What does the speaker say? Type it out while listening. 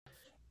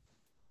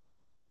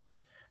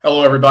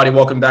Hello, everybody.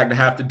 Welcome back to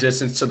Half the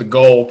Distance to the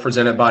Goal,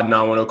 presented by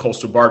 910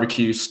 Coastal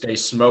Barbecue. Stay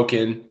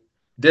smoking.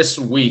 This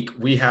week,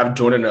 we have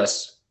joining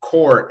us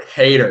Court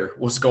Hater.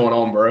 What's going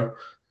on, bro?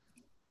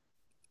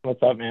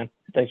 What's up, man?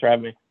 Thanks for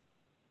having me.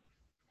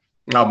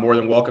 More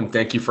than welcome.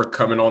 Thank you for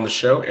coming on the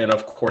show. And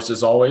of course,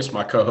 as always,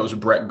 my co host,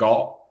 Brett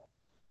Galt.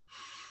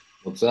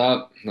 What's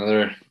up?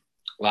 Another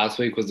last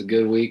week was a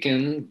good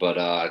weekend, but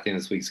I think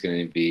this week's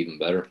going to be even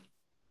better.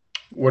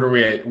 What are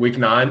we at? Week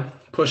 9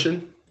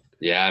 pushing?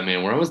 Yeah,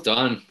 man, we're almost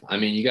done. I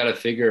mean, you got to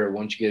figure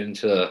once you get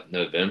into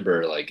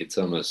November, like it's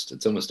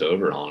almost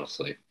over,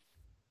 honestly.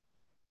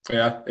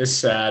 Yeah, it's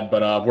sad,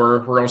 but we're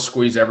gonna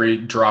squeeze every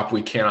drop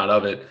we can out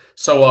of it.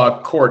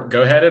 So, Court,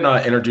 go ahead and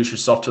introduce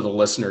yourself to the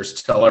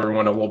listeners. Tell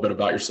everyone a little bit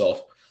about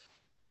yourself.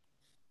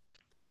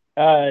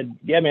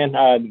 Yeah, man.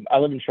 I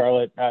live in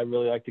Charlotte. I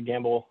really like to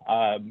gamble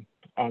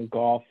on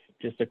golf.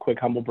 Just a quick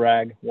humble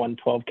brag: won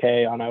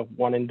 12K on a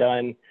one and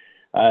done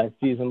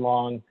season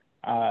long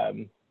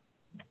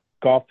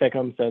golf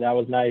pick'em. So that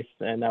was nice,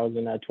 and that was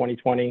in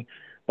 2020.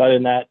 But other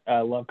than that, I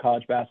love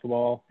college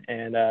basketball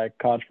and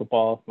college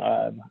football.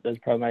 Those are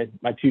probably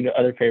my two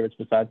other favorites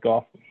besides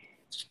golf.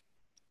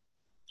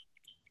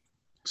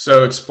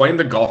 So explain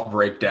the golf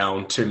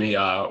breakdown to me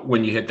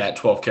when you hit that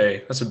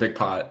 12K. That's a big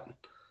pot.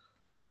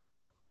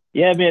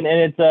 Yeah, man,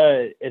 and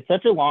it's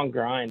such a long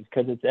grind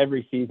because it's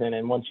every season,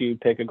 and once you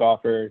pick a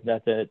golfer,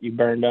 that's it. You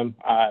burned them,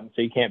 so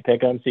you can't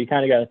pick them. So you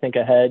kind of got to think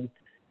ahead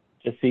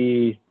to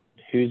see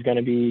who's going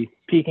to be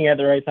peaking at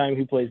the right time,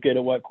 who plays good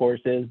at what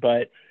courses.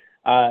 But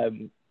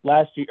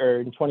last year,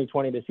 or in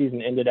 2020, the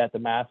season ended at the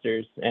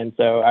Masters, and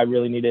so I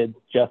really needed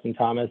Justin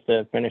Thomas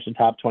to finish the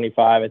top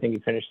 25. I think he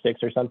finished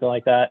sixth or something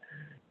like that.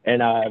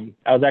 And I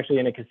was actually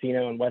in a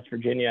casino in West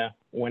Virginia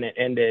when it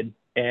ended,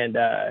 and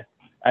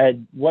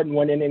wasn't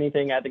winning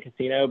anything at the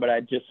casino, but I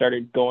just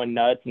started going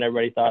nuts, and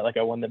everybody thought like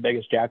I won the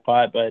biggest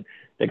jackpot. But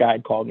the guy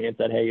had called me and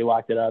said, "Hey, you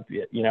locked it up.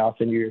 I'll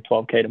send you your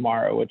 12K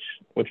tomorrow,"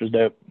 which was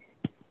dope.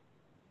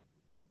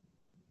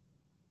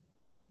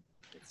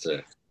 That's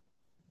it.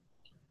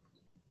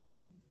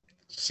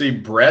 See,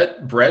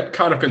 Brett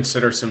kind of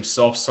considers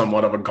himself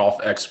somewhat of a golf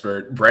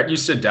expert. Brett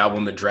used to dabble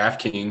in the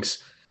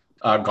DraftKings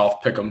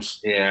golf pick'ems.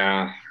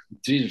 Yeah,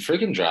 dude,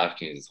 freaking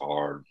DraftKings is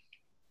hard.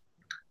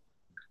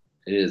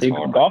 It is The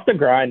hard. golf the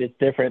grind is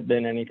different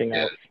than anything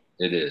Yeah, else.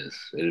 it is.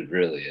 It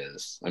really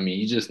is. I mean,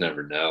 you just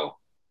never know.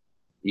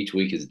 Each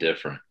week is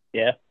different.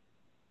 Yeah,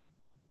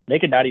 they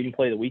could not even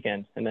play the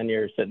weekend, and then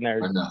you're sitting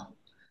there. I know.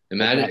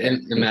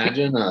 Nothing.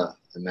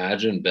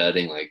 Imagine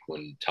betting like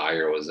when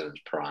Tiger was in his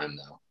prime,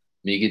 though.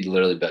 I mean, you could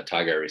literally bet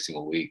Tiger every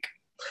single week.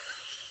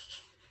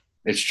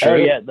 It's Oh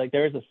true. yeah, like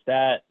there was a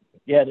stat.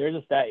 Yeah, there's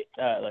a stat.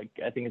 Like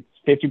I think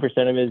it's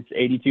 50% of his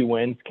 82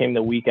 wins came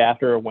the week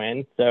after a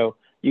win. So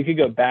you could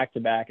go back to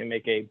back and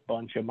make a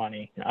bunch of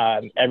money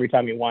every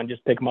time you won.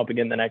 Just pick them up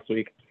again the next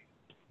week.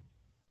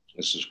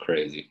 This is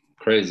crazy.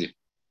 Crazy.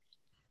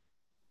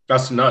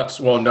 That's nuts.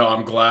 Well, no,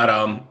 I'm glad.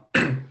 I'm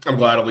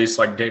glad at least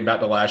like dating back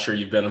to last year,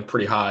 you've been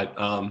pretty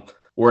hot.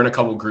 We're in a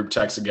couple group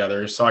texts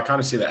together, so I kind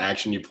of see the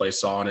action you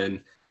place on,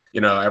 and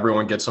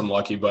everyone gets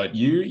unlucky, but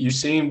you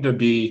seem to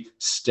be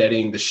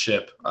steadying the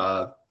ship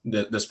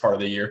this part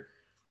of the year.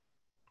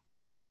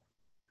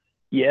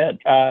 Yeah.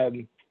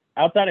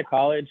 Outside of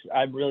college,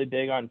 I'm really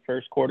big on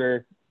first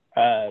quarter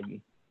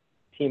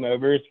team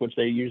overs, which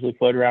they usually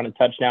float around a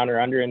touchdown or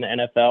under in the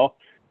NFL.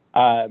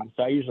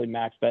 So I usually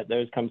max bet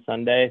those come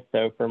Sunday.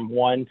 So from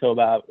 1 till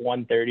about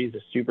 1:30 is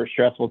a super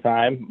stressful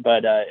time,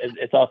 but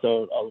it's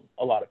also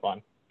a lot of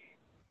fun.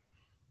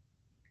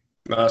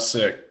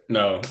 Sick.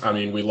 No, I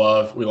mean we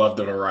love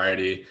the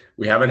variety.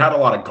 We haven't had a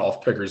lot of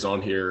golf pickers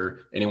on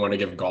here. Anyone to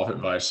give golf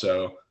advice?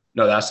 So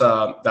no,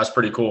 that's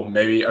pretty cool.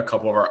 Maybe a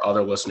couple of our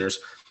other listeners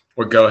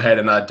would go ahead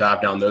and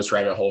dive down those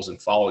rabbit holes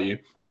and follow you.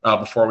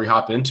 Before we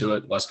hop into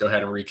it, let's go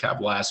ahead and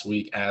recap last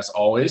week as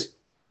always.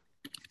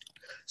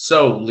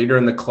 So leader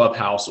in the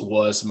clubhouse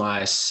was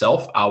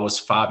myself. I was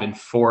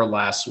 5-4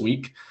 last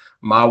week.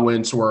 My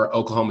wins were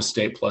Oklahoma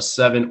State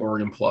 +7,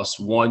 Oregon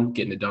 +1,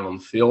 getting it done on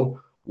the field.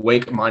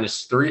 Wake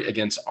 -3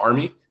 against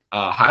Army.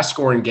 High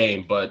scoring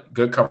game, but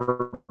good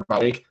cover by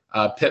Wake.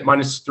 Pitt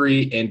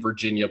 -3 and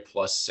Virginia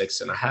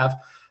 +6.5.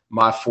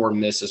 My four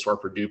misses were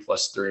Purdue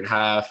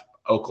 +3.5.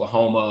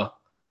 Oklahoma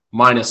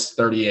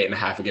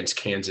 -38.5 against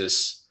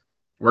Kansas.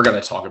 We're going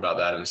to talk about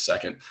that in a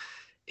second.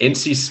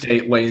 NC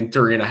State laying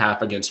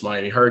 3.5 against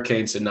Miami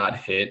Hurricanes did not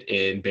hit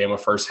in Bama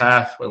first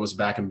half. It was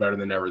back and better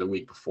than ever the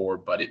week before,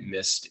 but it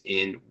missed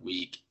in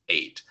week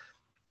 8.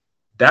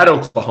 That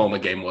Oklahoma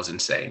game was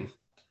insane.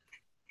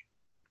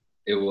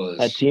 It was.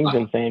 That team's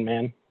insane,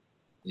 man.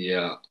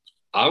 Yeah.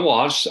 I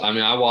watched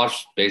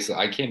basically,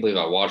 I can't believe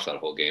I watched that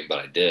whole game, but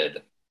I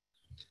did.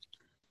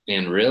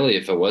 And really,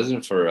 if it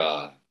wasn't for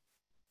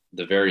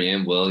the very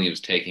end,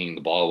 Williams taking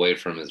the ball away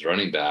from his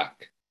running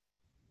back,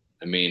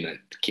 I mean,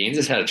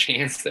 Kansas had a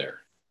chance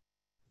there.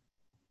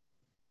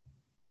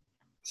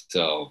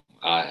 So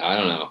I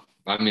don't know.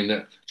 I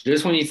mean,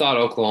 just when you thought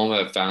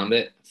Oklahoma had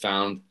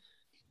found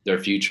their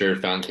future,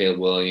 found Caleb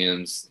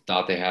Williams,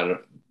 thought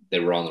they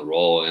were on the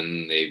roll,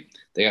 and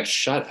They got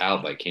shut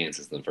out by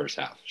Kansas in the first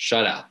half.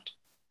 Shut out.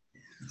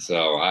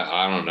 So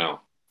I don't know.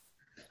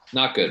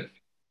 Not good.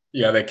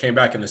 Yeah, they came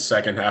back in the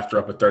second half, threw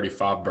up a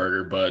 35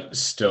 burger, but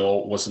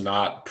still was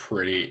not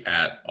pretty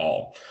at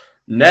all.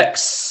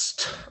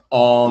 Next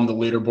on the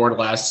leaderboard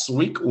last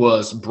week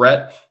was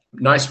Brett.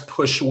 Nice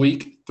push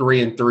week,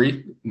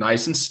 3-3,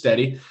 nice and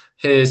steady.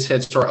 His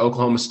hits are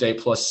Oklahoma State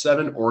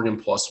 +7, Oregon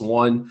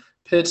 +1,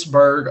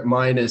 Pittsburgh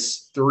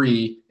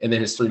 -3, and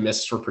then his 3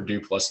 misses for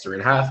Purdue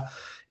 +3.5.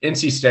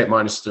 NC State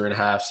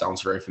 -3.5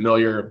 sounds very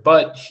familiar,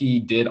 but he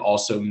did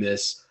also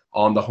miss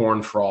on the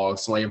Horned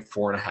Frogs, laying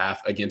 4.5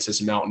 against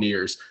his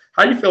Mountaineers.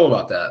 How do you feel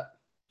about that?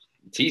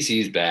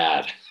 TC's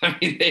bad. I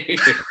mean,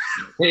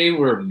 they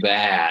were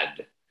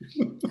bad.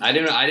 I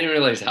didn't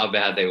realize how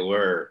bad they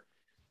were.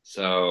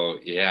 So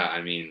yeah,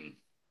 I mean,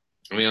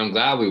 I'm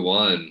glad we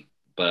won,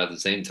 but at the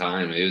same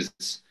time,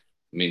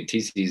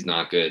 TC's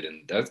not good,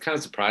 and that's kind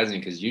of surprising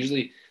because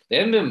usually they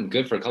haven't been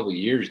good for a couple of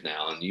years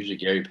now, and usually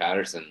Gary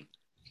Patterson,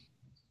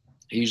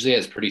 he usually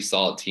has pretty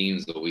solid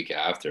teams the week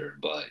after.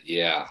 But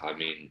yeah, I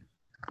mean,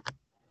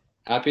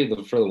 happy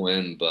for the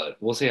win, but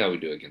we'll see how we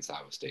do against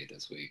Iowa State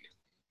this week.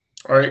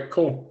 All right,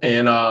 cool.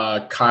 And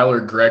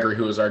Kyler Gregory,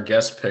 who was our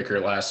guest picker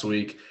last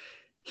week,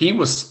 he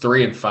was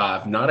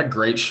 3-5. Not a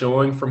great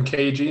showing from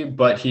KG,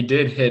 but he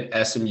did hit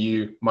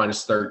SMU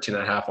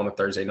 -13.5 on a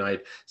Thursday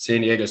night.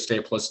 San Diego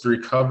State +3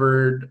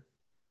 covered,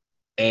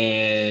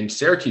 and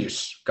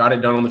Syracuse got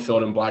it done on the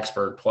field in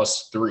Blacksburg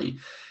 +3.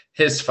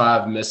 His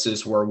 5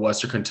 misses were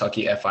Western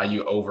Kentucky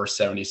FIU over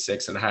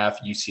 76.5,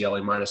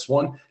 UCLA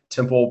 -1,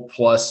 Temple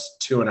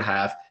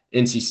 +2.5,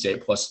 NC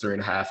State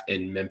 +3.5,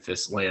 and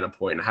Memphis laying a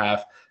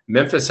 1.5.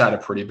 Memphis had a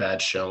pretty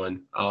bad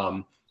showing.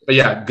 But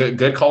yeah,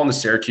 good call on the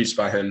Syracuse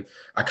by him.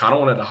 I kind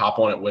of wanted to hop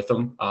on it with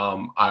him.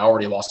 I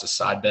already lost a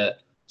side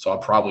bet, so I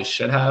probably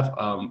should have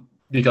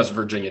because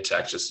Virginia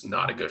Tech's just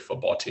not a good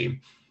football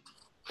team.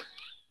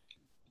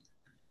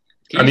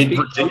 Can you speak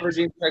about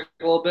Virginia Tech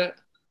a little bit?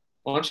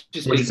 Why don't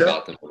you speak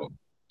about them a little?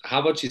 How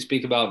about you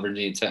speak about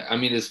Virginia Tech? I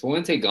mean, is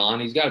Fuente gone?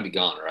 He's got to be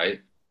gone,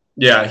 right?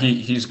 Yeah,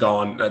 he's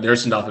gone.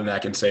 There's nothing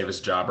that can save his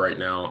job right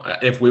now.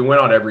 If we win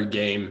on every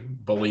game,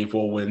 believe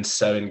we'll win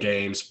 7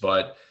 games.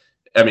 But,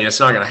 I mean, it's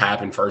not going to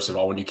happen, first of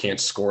all, when you can't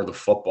score the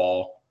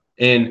football.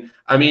 And,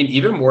 I mean,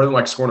 even more than,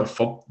 like, scoring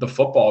the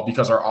football,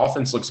 because our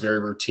offense looks very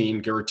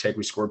routine. Give or take,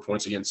 we scored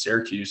points against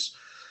Syracuse.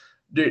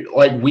 Dude,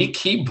 like, we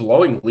keep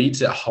blowing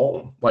leads at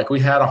home. Like,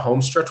 we had a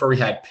home stretch where we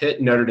had Pitt,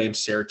 Notre Dame,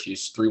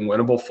 Syracuse, 3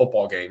 winnable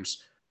football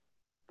games.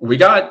 We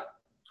got –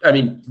 I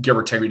mean, give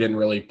or take, we didn't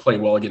really play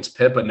well against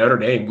Pitt, but Notre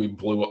Dame, we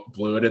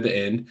blew it at the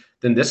end.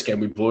 Then this game,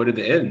 we blew it at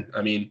the end.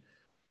 I mean,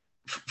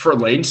 for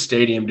Lane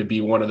Stadium to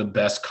be one of the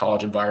best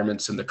college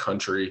environments in the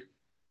country,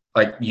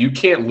 like, you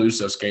can't lose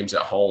those games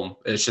at home.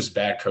 It's just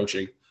bad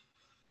coaching.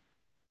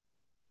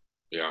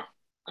 Yeah.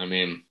 I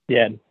mean.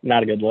 Yeah,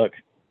 not a good look.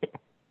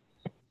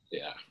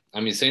 Yeah. I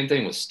mean, same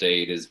thing with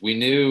State is we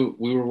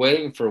were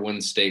waiting for when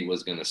State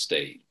was going to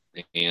state.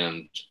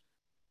 And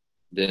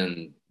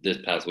then this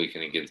past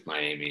weekend against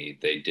Miami,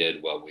 they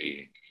did what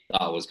we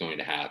thought was going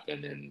to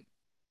happen, and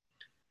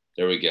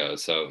there we go.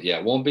 So,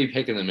 yeah, won't be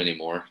picking them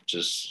anymore.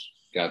 Just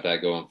got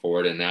that going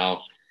forward, and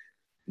now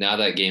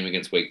that game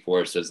against Wake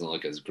Forest doesn't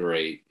look as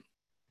great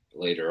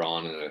later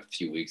on in a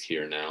few weeks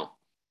here now.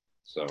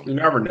 So you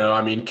never know.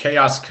 I mean,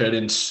 chaos could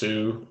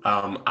ensue.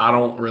 I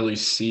don't really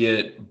see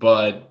it,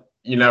 but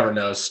you never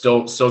know.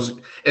 Still,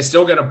 it's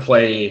still going to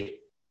play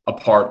a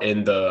part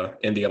in the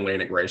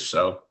Atlantic race.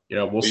 So, you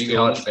know, we'll see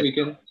how it's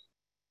weekend.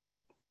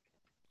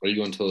 Are you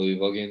going to the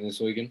Louisville game this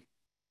weekend?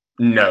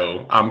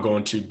 No, I'm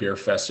going to Beer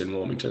Fest in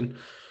Wilmington.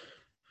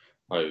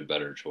 Probably a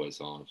better choice,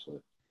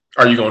 honestly.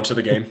 Are you going to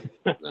the game?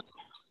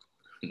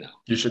 No.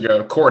 You should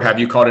go. Court, have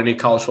you caught any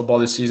college football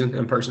this season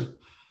in person?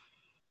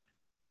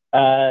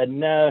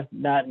 No,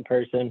 not in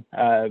person.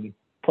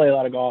 Play a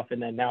lot of golf, and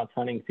then now it's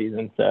hunting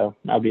season, so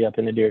I'll be up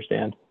in the deer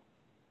stand.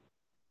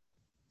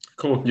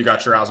 Cool. You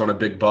got your eyes on a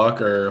big buck,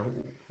 or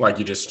like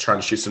you just trying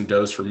to shoot some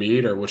does for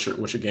meat, or what's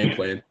your game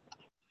plan?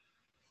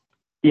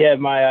 Yeah,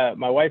 my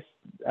wife's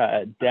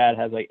dad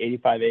has like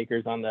 85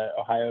 acres on the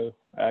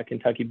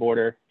Ohio-Kentucky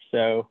border,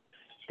 so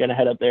gonna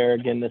head up there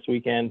again this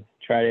weekend.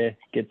 Try to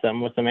get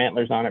some with some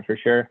antlers on it for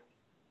sure.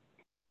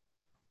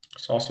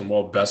 That's awesome.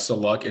 Well, best of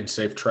luck and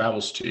safe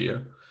travels to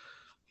you.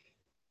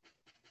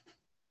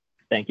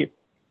 Thank you.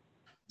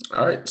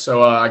 All right.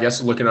 So I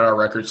guess looking at our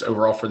records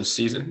overall for the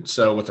season.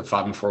 So with the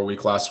 5-4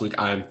 week last week,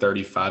 I am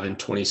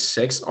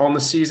 35-26 on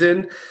the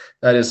season.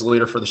 That is the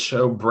leader for the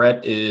show.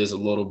 Brett is a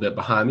little bit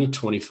behind me,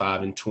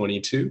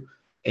 25-22.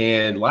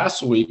 And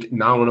last week,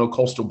 910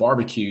 Coastal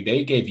Barbecue,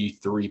 they gave you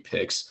 3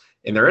 picks.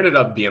 And there ended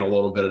up being a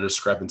little bit of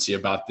discrepancy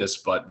about this,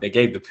 but they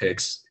gave the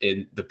picks,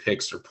 and the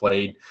picks are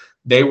played.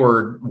 They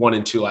were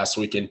 1-2 last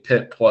week, and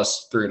Pitt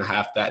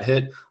 +3.5 that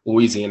hit.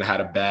 Louisiana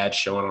had a bad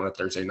showing on a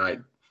Thursday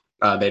night.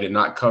 They did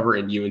not cover,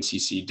 and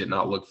UNCC did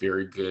not look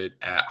very good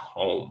at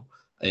home,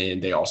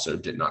 and they also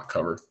did not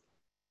cover.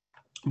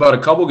 But a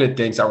couple good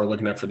things that we're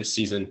looking at for the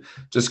season.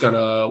 Just going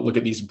to look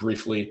at these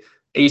briefly.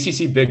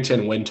 ACC Big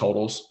Ten win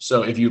totals.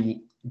 So if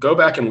you go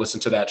back and listen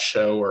to that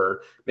show,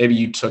 or maybe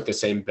you took the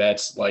same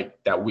bets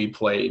like that we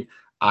played.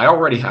 I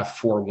already have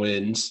 4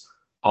 wins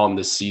on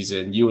this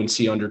season.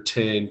 UNC under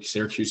 10,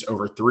 Syracuse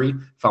over 3.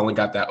 Finally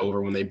got that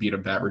over when they beat a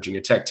bad Virginia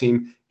Tech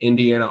team.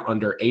 Indiana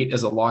under 8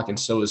 is a lock, and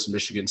so is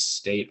Michigan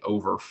State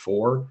over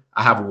 4.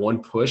 I have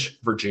 1 push.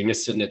 Virginia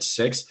sitting at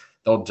 6.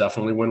 They'll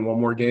definitely win 1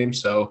 more game.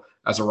 So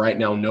as of right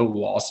now, no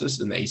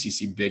losses in the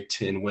ACC Big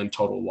Ten win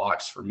total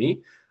locks for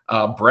me.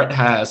 Brett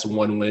has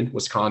 1 win.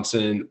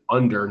 Wisconsin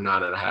under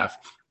 9.5.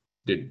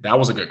 Dude, that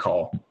was a good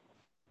call.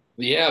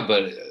 Yeah,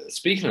 but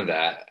speaking of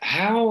that,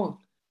 how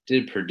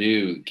did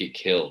Purdue get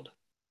killed?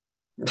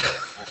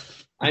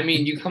 I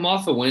mean, you come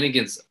off a win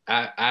against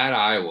at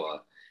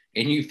Iowa,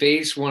 and you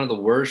face one of the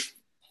worst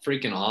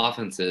freaking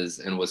offenses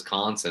in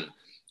Wisconsin,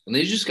 and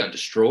they just got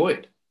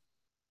destroyed.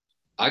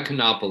 I could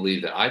not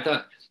believe that.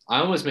 I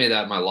almost made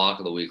that my lock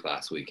of the week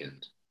last week,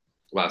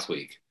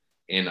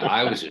 and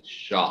I was just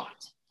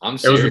shocked. I'm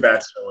serious. It was a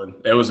bad showing.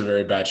 It was a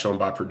very bad showing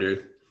by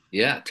Purdue.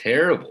 Yeah,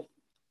 terrible.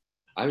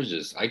 I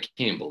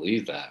can't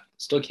believe that.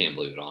 Still can't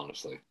believe it,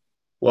 honestly.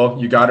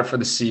 Well, you got it for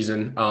the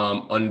season.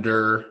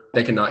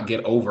 They cannot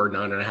get over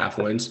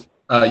 9.5 wins.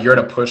 You're at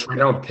a push right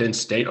now. Penn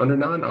State under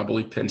 9. I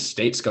believe Penn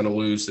State's going to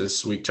lose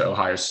this week to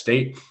Ohio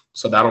State.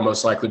 So that'll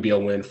most likely be a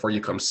win for you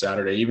come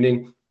Saturday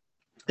evening.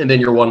 And then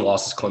your 1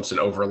 loss is Clemson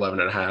over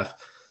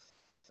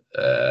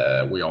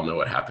 11.5. We all know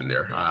what happened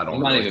there.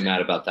 I'm not even mad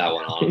about that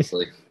one,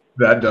 honestly.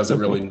 That doesn't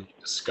really need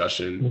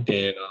discussion.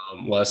 And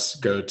let's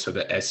go to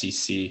the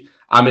SEC.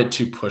 I'm at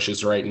 2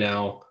 pushes right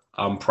now.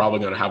 I'm probably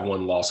going to have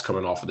 1 loss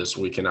coming off of this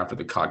weekend after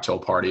the cocktail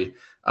party.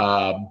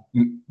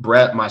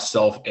 Brett,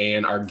 myself,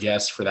 and our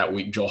guest for that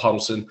week, Joel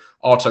Huddleston,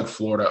 all took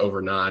Florida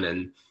over 9,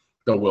 and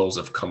the wheels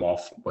have come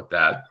off with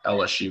that.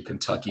 LSU,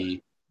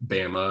 Kentucky,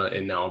 Bama,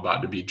 and now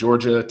about to be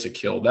Georgia to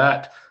kill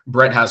that.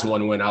 Brett has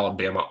 1 win,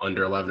 Alabama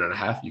under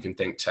 11.5. You can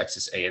thank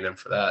Texas A&M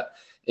for that.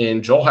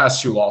 And Joel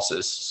has 2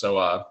 losses.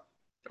 So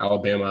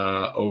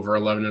Alabama over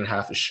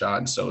 11.5 is shot,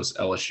 and so is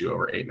LSU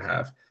over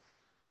 8.5.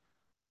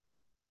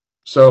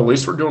 So at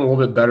least we're doing a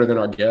little bit better than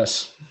our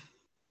guess.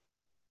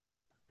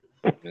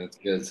 That's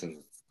good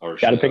since our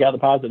Got to pick out the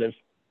positives.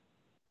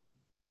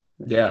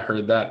 Yeah,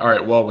 heard that. All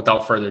right, well,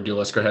 without further ado,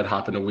 let's go ahead and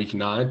hop into week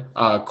 9.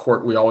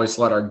 Court, we always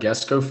let our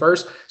guests go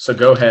first. So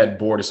go ahead,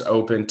 board is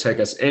open.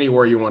 Take us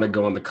anywhere you want to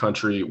go in the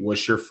country.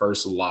 What's your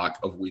first lock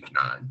of week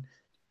 9?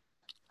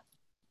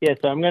 Yeah,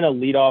 so I'm going to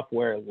lead off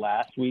where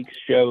last week's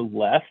show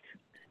left.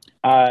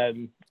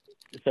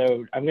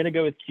 So I'm going to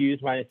go with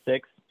Q's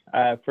 -6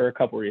 for a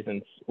couple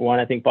reasons. One,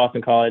 I think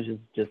Boston College is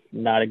just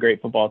not a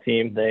great football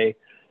team. They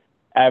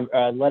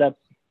let up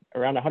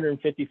around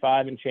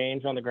 155 and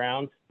change on the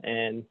ground,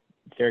 and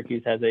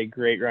Syracuse has a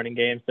great running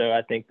game, so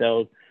I think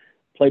they'll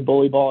play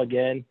bully ball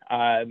again.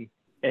 And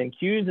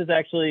Q's is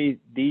actually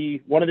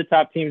one of the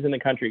top teams in the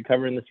country,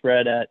 covering the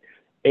spread at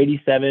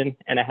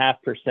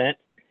 87.5%,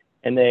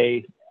 and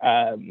they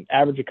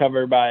average a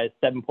cover by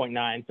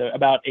 7.9, so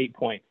about 8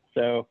 points.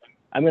 So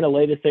I'm going to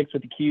lay the 6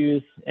 with the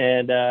Q's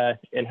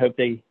and hope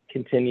they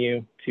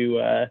continue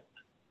to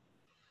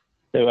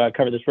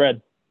cover the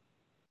spread.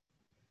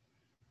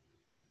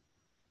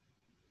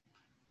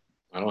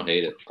 I don't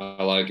hate it.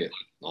 I like it,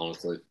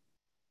 honestly.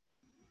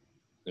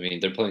 I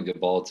mean, they're playing good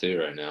ball too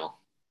right now.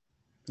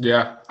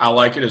 Yeah, I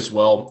like it as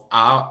well.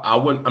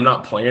 I'm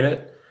not playing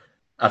it.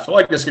 I feel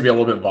like this could be a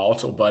little bit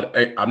volatile, but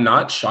I'm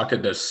not shocked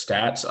at the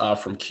stats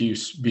from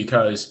Cuse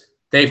because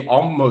they've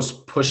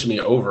almost pushed me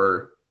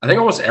over, I think,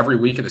 almost every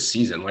week of the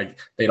season. Like,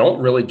 they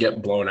don't really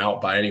get blown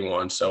out by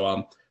anyone.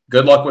 So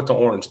good luck with the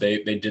Orange. They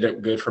did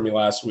it good for me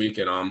last week,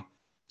 and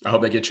I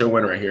hope they get you a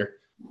win right here.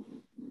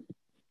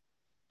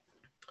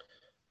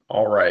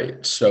 All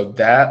right, so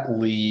that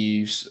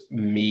leaves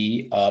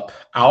me up.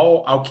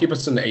 I'll keep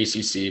us in the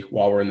ACC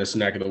while we're in this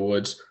neck of the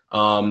woods.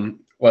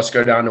 Let's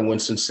go down to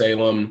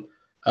Winston-Salem.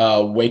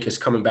 Wake is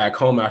coming back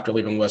home after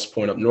leaving West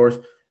Point up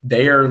north.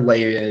 They are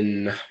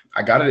laying,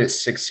 I got it at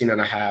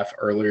 16.5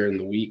 earlier in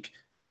the week.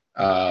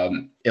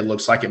 It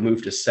looks like it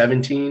moved to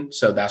 17,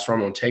 so that's where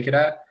I'm going to take it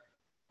at.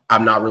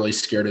 I'm not really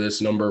scared of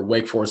this number.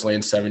 Wake Forest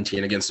laying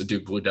 17 against the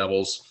Duke Blue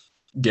Devils.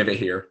 Give it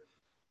here.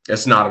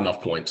 It's not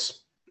enough points.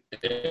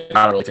 I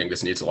don't really think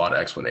this needs a lot of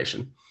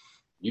explanation.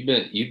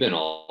 You've been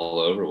all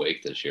over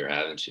Wake this year,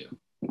 haven't you?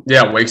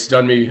 Yeah, Wake's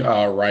done me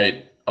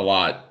right a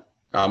lot.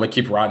 I'm going to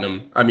keep riding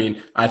them. I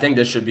mean, I think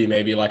this should be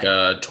maybe like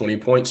a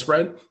 20-point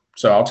spread.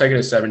 So I'll take it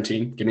at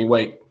 17. Give me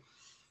Wake.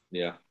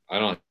 Yeah, I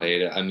don't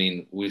hate it. I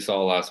mean, we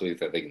saw last week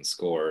that they can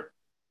score.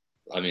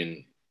 I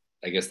mean,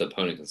 I guess the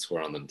opponent can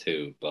score on them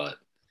too, but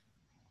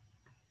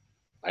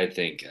I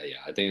think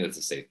that's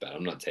a safe bet.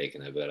 I'm not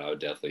taking it, but I would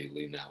definitely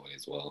lean that way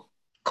as well.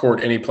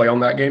 Court, any play on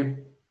that game?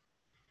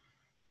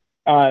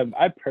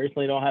 I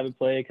personally don't have a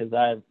play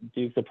because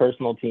Duke's a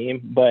personal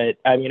team, but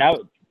I mean,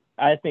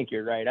 I think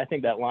you're right. I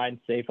think that line's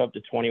safe up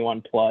to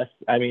 21 plus.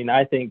 I mean,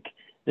 I think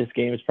this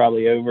game is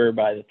probably over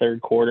by the third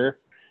quarter.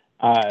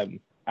 I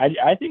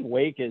think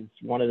Wake is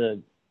one of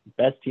the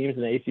best teams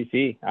in the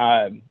ACC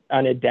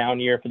on a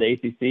down year for the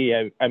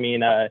ACC. I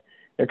mean,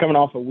 they're coming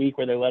off a week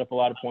where they let up a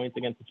lot of points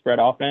against the spread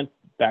offense.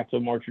 back to a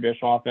more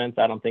traditional offense.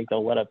 I don't think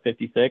they'll let up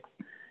 56.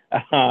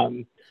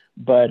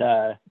 But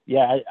I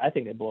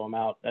think they blow them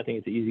out. I think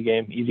it's an easy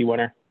game, easy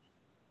winner.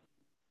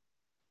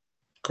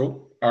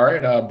 Cool. All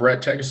right,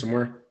 Brett, take us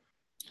somewhere.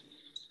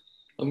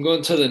 I'm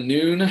going to the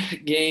noon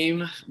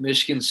game,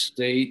 Michigan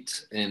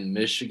State and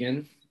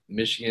Michigan.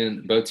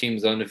 Michigan, both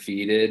teams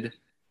undefeated.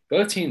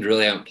 Both teams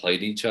really haven't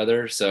played each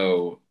other,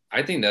 so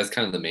I think that's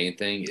kind of the main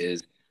thing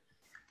is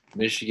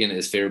Michigan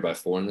is favored by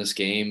 4 in this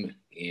game,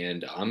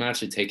 and I'm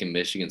actually taking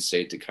Michigan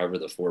State to cover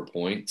the 4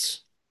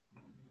 points.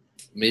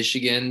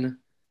 Michigan,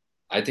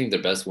 I think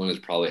their best win is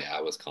probably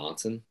at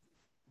Wisconsin.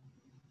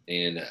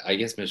 And I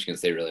guess Michigan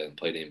State really hasn't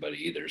played anybody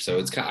either. So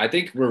it's I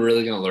think we're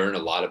really going to learn a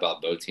lot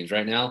about both teams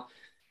right now.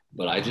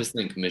 But I just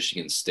think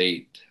Michigan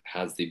State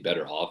has the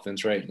better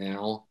offense right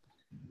now.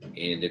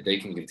 And if they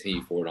can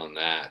continue forward on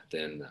that,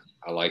 then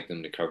I like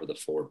them to cover the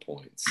 4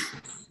 points.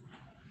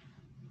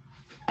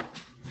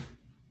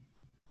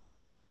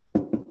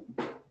 I'm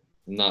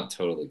not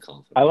totally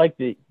confident. I like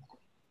that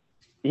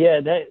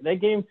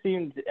game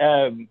seemed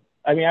I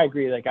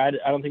agree. Like I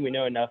don't think we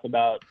know enough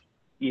about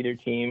either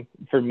team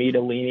for me to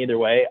lean either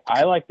way.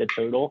 I like the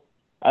total.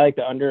 I like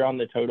the under on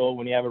the total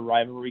when you have a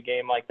rivalry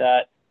game like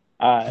that.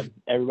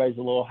 Everybody's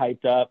a little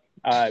hyped up.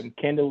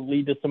 Can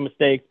lead to some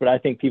mistakes, but I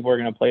think people are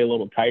going to play a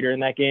little tighter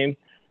in that game.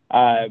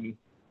 And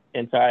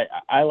so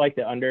I like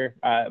the under.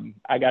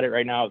 I got it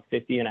right now at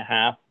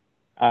 50.5.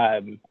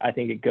 I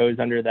think it goes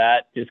under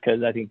that just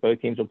because I think both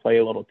teams will play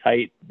a little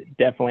tight,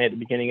 definitely at the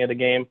beginning of the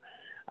game.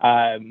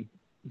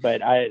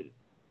 But I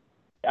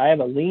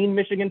have a lean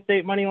Michigan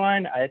State money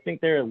line. I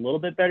think they're a little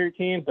bit better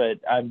team, but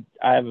I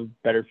have a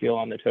better feel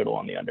on the total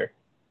on the under.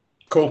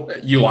 Cool.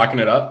 You locking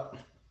it up?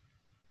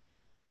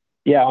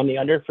 Yeah, on the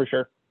under for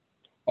sure.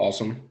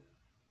 Awesome.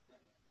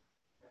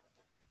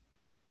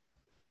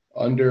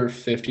 Under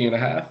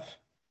 50.5.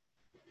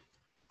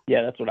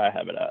 Yeah, that's what I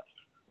have it at.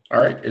 All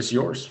right, it's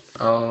yours.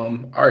 All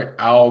right,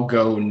 I'll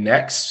go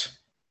next.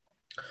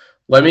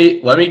 Let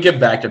me get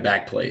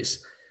back-to-back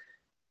plays.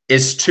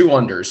 It's 2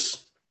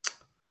 unders.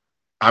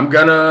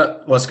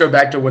 Let's go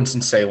back to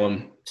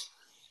Winston-Salem.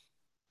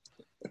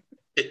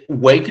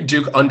 Wake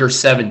Duke under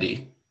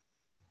 70.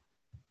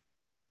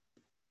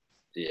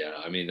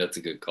 Yeah, that's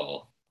a good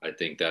call. I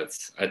think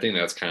that's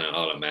kind of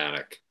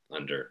automatic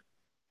under.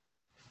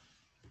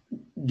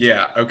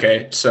 Yeah,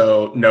 okay.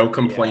 So no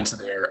complaints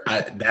there.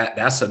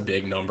 That's a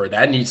big number.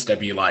 That needs to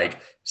be like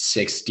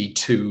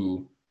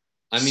 62.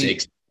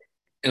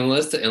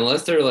 Unless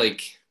they're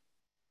like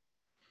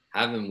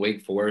having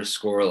Wake Forest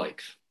score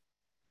like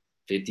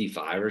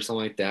 55 or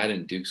something like that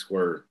and Duke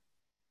score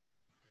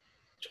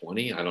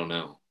 20, I don't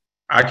know.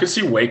 I could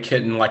see Wake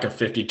hitting like a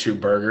 52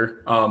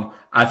 burger.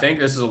 I think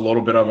this is a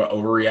little bit of an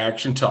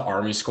overreaction to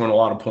Army scoring a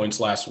lot of points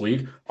last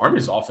week.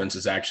 Army's offense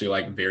is actually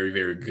like very,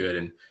 very good.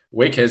 And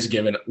Wake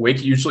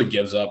usually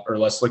gives up, or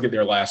let's look at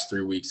their last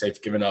 3 weeks. They've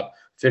given up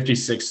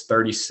 56,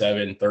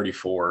 37,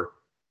 34,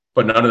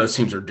 but none of those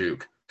teams are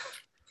Duke.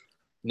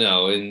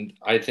 No, and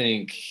I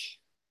think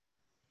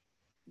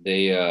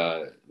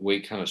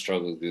Wake kind of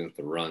struggles against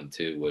the run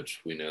too,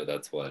 which we know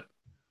that's what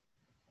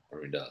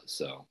Army does.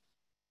 So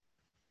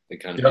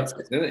it kind of makes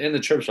sense. And the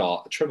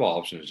triple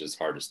option is just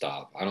hard to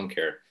stop. I don't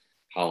care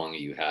how long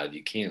you have.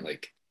 You can't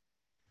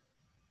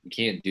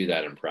do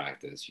that in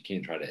practice. You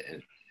can't try to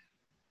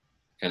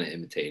kind of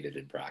imitate it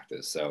in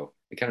practice. So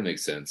it kind of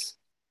makes sense.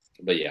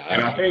 But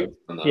yeah,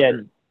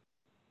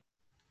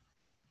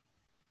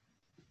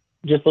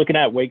 just looking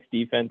at Wake's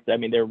defense,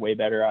 they're way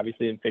better,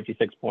 obviously, than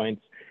 56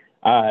 points.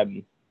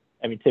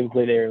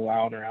 Typically they're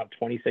allowing around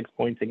 26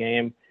 points a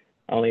game,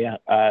 only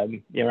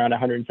around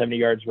 170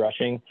 yards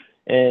rushing.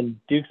 And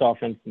Duke's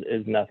offense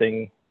is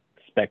nothing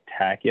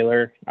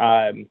spectacular.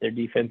 Their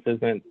defense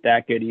isn't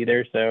that good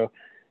either. So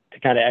to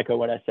kind of echo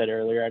what I said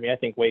earlier, I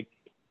think Wake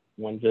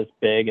wins this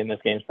big, and this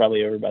game's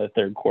probably over by the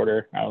third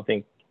quarter. I don't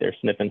think they're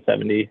sniffing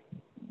 70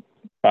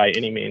 by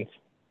any means.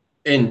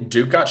 And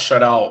Duke got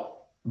shut out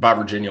by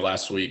Virginia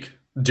last week.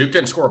 Duke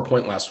didn't score a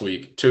point last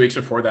week. 2 weeks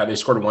before that, they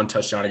scored 1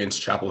 touchdown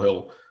against Chapel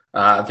Hill.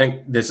 I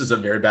think this is a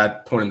very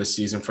bad point in the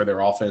season for their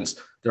offense.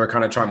 They're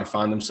kind of trying to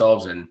find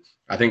themselves, and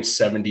I think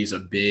 70 is a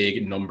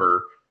big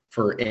number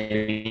for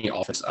any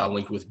offense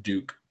linked with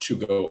Duke to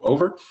go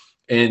over.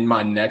 And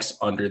my next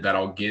under that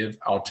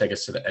I'll take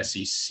us to the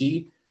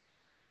SEC.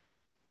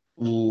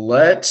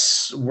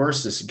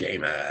 Where's this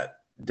game at?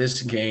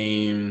 This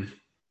game,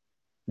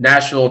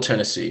 Nashville,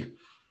 Tennessee.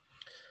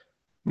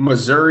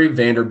 Missouri,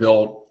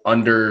 Vanderbilt,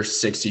 under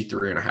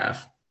 63.5.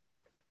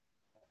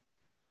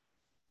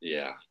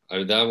 Yeah,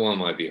 that one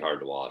might be hard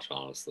to watch,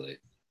 honestly.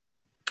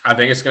 I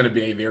think it's going to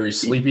be a very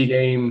sleepy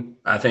game.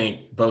 I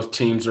think both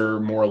teams are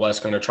more or less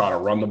going to try to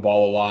run the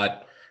ball a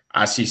lot.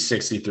 I see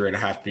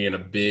 63.5 being a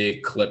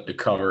big clip to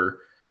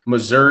cover.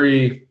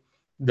 Missouri,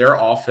 their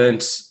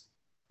offense,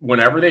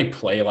 whenever they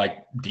play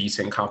like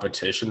decent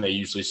competition, they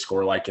usually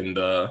score like in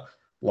the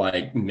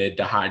mid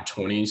to high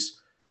 20s.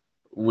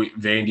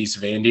 Vandy's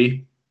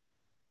Vandy.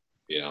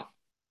 Yeah.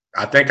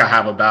 I think I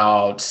have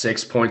about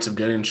 6 points of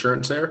good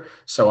insurance there.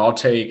 So I'll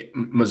take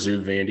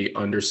Mizzou Vandy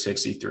under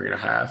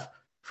 63.5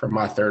 for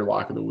my third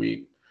lock of the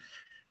week.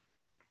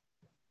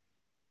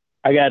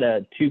 I got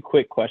 2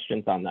 quick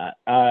questions on that.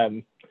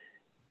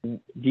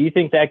 Do you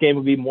think that game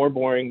would be more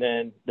boring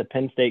than the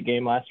Penn State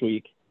game last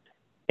week?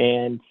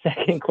 And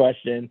second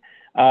question,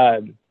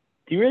 do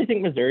you really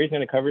think Missouri is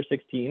going to cover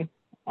 16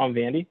 on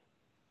Vandy?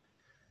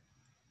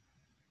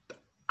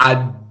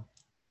 I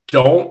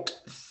don't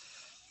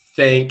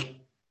think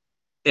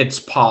it's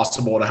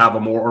possible to have a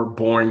more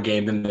boring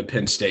game than the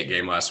Penn State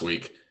game last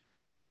week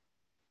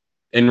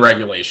in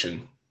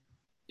regulation.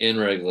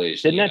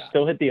 Didn't that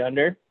still hit the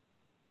under?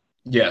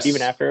 Yes.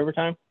 Even after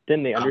overtime?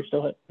 Didn't the under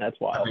still hit? That's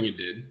wild. I think it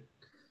did.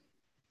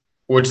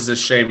 Which is a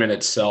shame in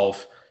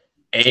itself.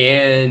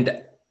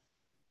 And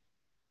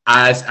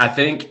I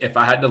think if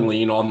I had to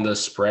lean on the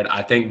spread,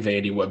 I think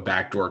Vandy would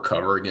backdoor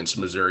cover against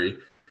Missouri.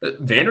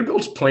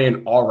 Vanderbilt's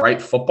playing all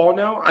right football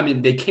now. I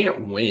mean, they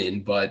can't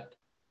win, but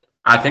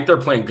I think they're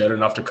playing good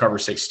enough to cover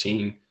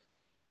 16.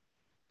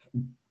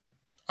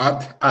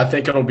 I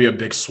think it'll be a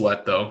big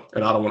sweat though,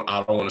 and I don't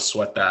want to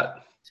sweat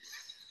that.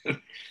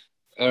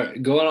 All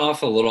right, going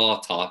off a little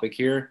off topic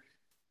here.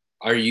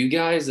 Are you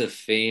guys a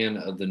fan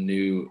of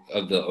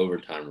the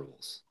overtime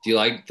rules? Do you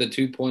like the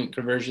 2-point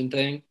conversion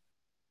thing?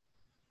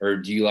 Or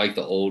do you like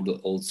the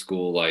old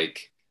school,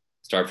 like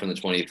start from the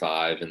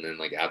 25 and then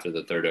like after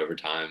the third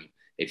overtime,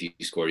 if you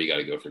score, you got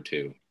to go for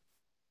 2?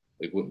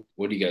 Like,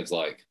 what do you guys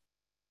like?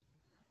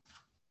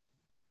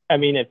 I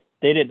mean, if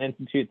they didn't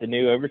institute the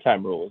new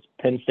overtime rules,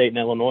 Penn State and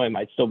Illinois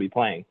might still be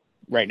playing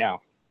right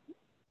now.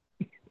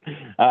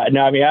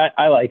 No, I mean,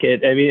 I like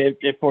it. I mean,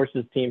 it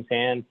forces teams'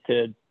 hands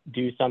to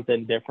do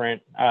something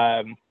different.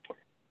 I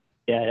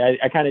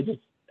kind of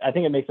I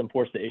think it makes them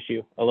force the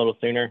issue a little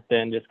sooner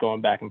than just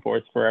going back and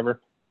forth forever.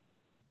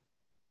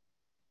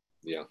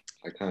 Yeah,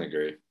 I kind of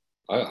agree.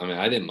 I mean,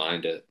 I didn't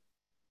mind it.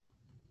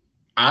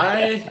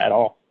 At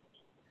all.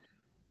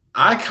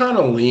 I kind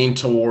of lean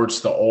towards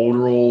the old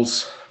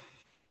rules.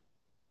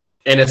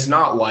 And it's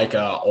not like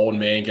a old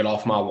man get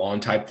off my lawn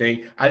type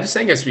thing. I just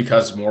think it's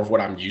because more of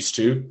what I'm used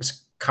to.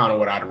 It's kind of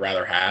what I'd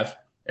rather have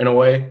in a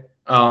way.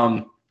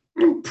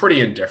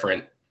 Pretty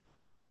indifferent.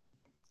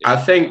 I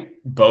think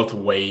both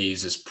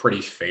ways is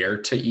pretty fair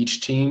to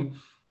each team.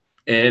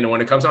 And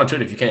when it comes down to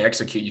it, if you can't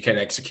execute, you can't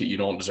execute. You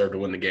don't deserve to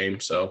win the game.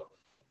 So,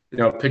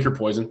 pick your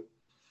poison.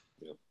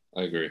 Yeah,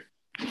 I agree.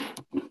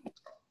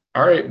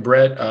 All right,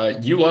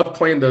 Brett, you love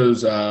playing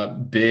those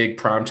big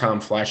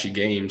primetime flashy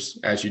games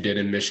as you did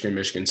in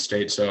Michigan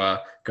State. So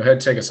go ahead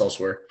and take us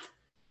elsewhere.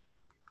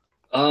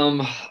 I'm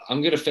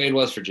going to fade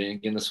West Virginia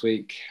again this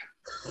week.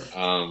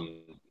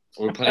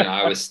 We're playing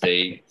Iowa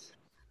State.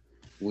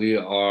 We're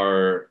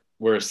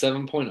a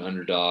 7-point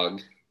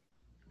underdog,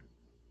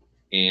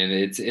 and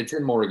it's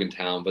in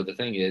Morgantown. But the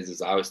thing is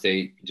Iowa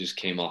State just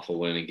came off a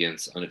win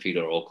against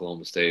undefeated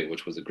Oklahoma State,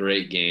 which was a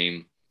great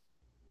game.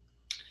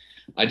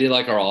 I did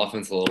like our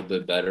offense a little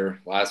bit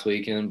better last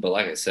weekend, but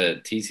like I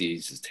said, TCU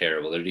is just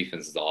terrible. Their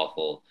defense is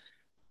awful.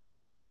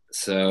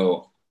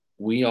 So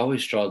we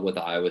always struggle with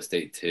Iowa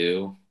State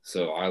too.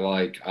 So I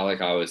like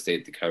Iowa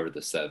State to cover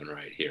the 7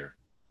 right here.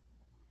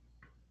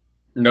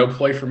 No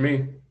play for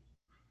me.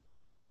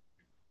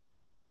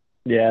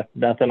 Yeah,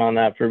 nothing on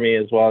that for me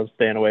as well. I'm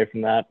staying away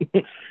from that,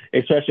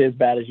 especially as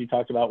bad as you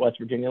talked about West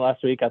Virginia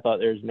last week. I thought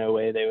there's no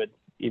way they would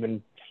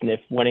even sniff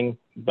winning,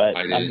 but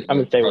I'm going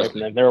to stay away from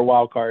them. They're a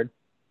wild card.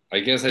 I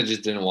guess I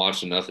just didn't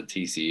watch enough of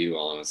TCU,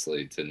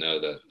 honestly, to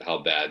know how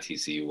bad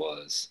TCU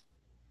was.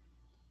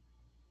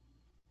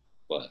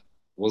 But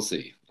we'll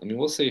see. I mean,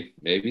 we'll see.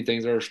 Maybe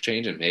things are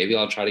changing. Maybe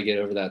I'll try to get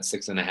over that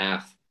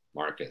 6.5,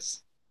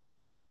 Marcus.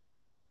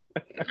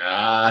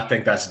 I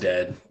think that's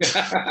dead.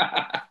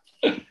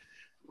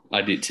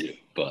 I do too,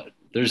 but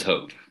there's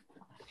hope.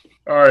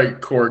 All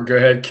right, Court, go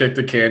ahead, kick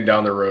the can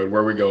down the road.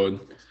 Where are we going?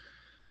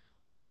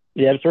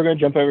 Yeah, so we're going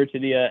to jump over to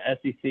the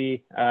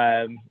SEC.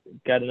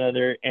 Got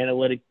another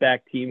analytic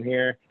back team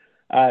here.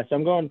 So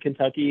I'm going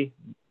Kentucky.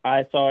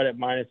 I saw it at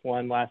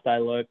 -1 last I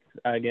looked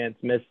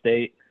against Miss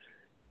State.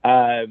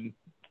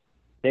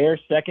 They're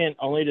second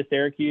only to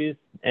Syracuse,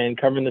 and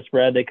covering the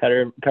spread, they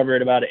cover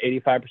at about an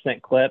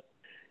 85% clip.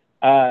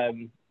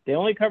 They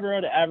only cover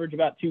at an average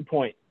about 2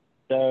 points.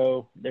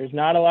 So there's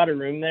not a lot of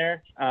room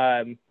there.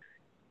 On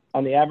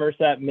the adverse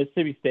side,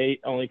 Mississippi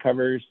State only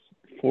covers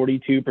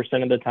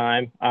 42% of the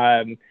time.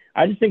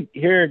 I just think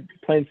here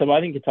playing some,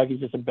 I think Kentucky's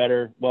just a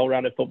better,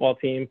 well-rounded football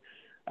team.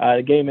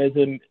 The game is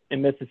in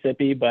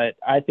Mississippi, but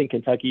I think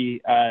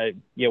Kentucky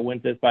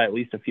wins this by at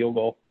least a field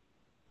goal.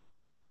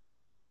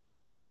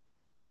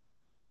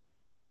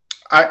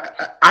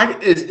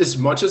 As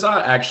much as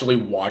I actually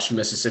watched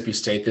Mississippi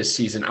State this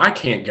season, I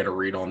can't get a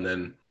read on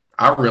them.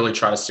 I really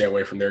try to stay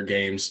away from their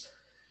games.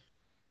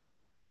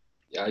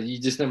 Yeah, you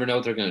just never know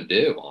what they're going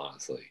to do,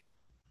 honestly.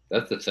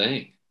 That's the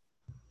thing.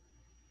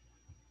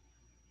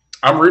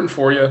 I'm rooting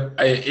for you.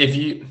 If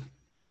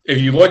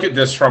you look at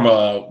this from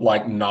a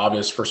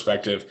novice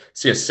perspective,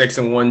 see a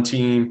 6-1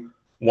 team,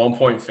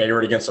 1-point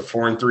favorite against a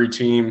 4-3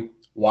 team,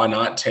 why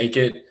not take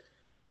it?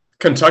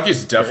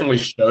 Kentucky's definitely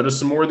showed us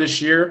some more this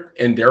year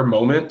in their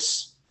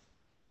moments.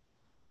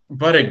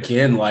 But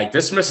again,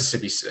 this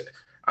Mississippi State,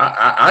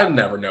 I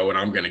never know what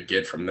I'm going to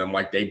get from them.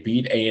 Like, they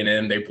beat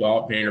A&M, they blow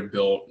out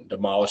Vanderbilt,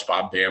 demolished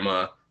by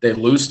Bama. They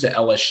lose to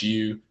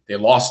LSU. They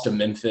lost to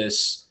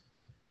Memphis.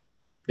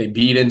 They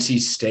beat NC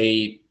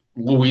State.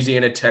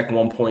 Louisiana Tech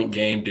 1-point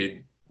game.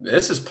 Dude,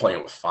 this is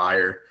playing with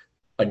fire,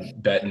 like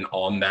betting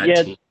on that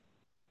team.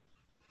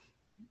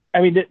 I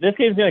mean, this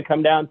game's going to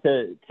come down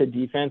to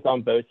defense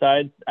on both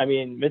sides. I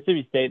mean,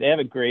 Mississippi State, they have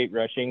a great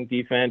rushing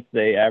defense.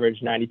 They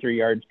average 93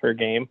 yards per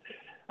game.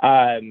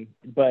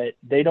 But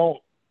they don't,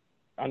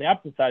 on the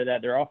opposite side of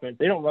that, their offense,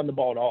 they don't run the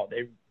ball at all.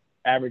 They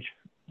average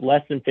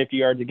less than 50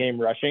 yards a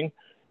game rushing,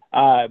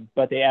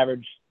 but they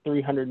average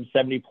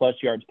 370-plus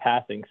yards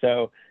passing.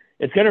 So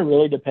it's going to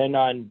really depend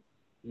on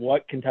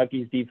what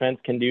Kentucky's defense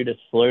can do to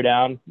slow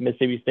down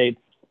Mississippi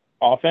State's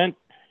offense.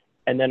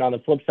 And then on the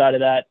flip side of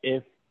that,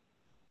 if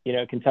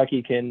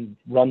Kentucky can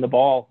run the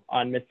ball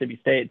on Mississippi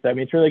State. So, I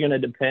mean, it's really going to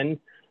depend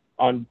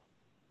on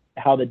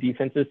how the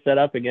defense is set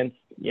up against,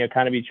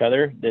 kind of each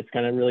other. That's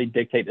going to really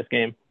dictate this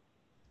game.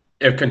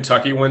 If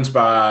Kentucky wins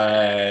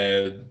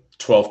by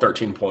 12,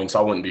 13 points,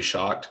 I wouldn't be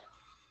shocked.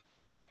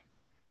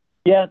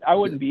 Yeah, I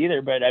wouldn't be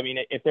either. But, I mean,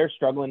 if they're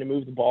struggling to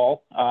move the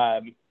ball,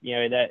 that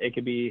it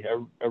could be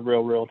a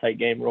real tight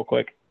game real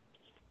quick.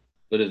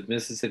 But if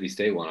Mississippi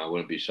State won, I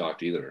wouldn't be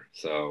shocked either.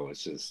 So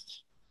it's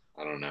just,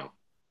 I don't know.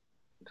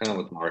 Kind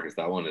of with Marcus,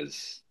 that one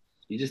is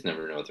you just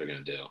never know what they're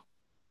going to do.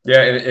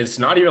 Yeah, and it's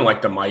not even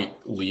like the Mike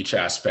Leach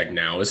aspect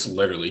now. It's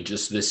literally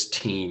just this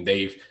team.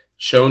 They've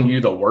shown you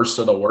the worst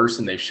of the worst,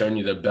 and they've shown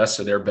you the best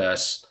of their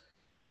best.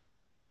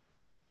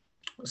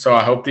 So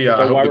I hope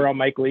while we're on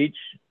Mike Leach,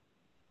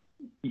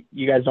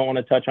 you guys don't want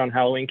to touch on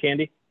Halloween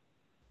candy?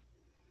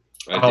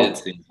 I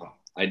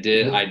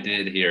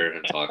did hear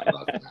him talk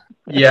about that.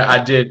 Yeah,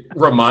 I did.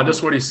 Remind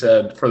us what he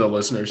said for the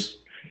listeners.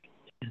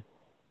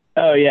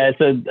 Oh, yeah.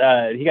 So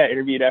he got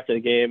interviewed after the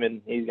game,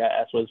 and he got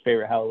asked what his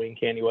favorite Halloween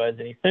candy was.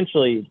 And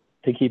essentially,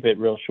 to keep it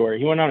real short,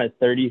 he went on a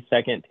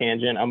 30-second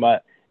tangent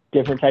about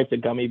different types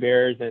of gummy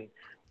bears and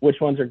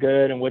which ones are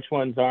good and which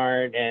ones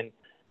aren't.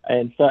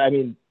 And so, I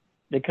mean,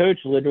 the coach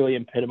literally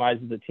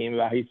epitomizes the team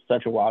about how he's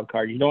such a wild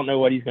card. You don't know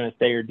what he's going to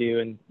say or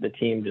do, and the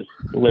team just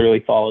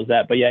literally follows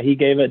that. But, yeah, he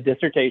gave a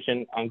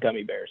dissertation on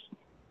gummy bears.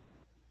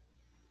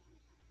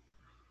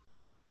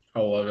 I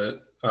love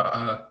it.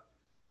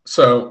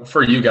 So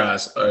for you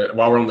guys,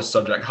 while we're on the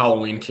subject,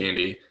 Halloween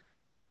candy,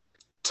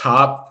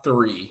 top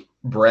 3,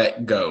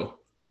 Brett, go.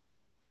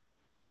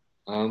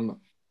 I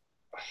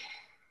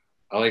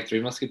like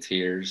Three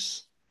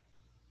Musketeers.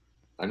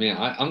 I mean,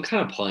 I'm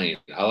kind of plain.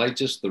 I like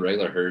just the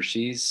regular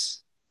Hershey's.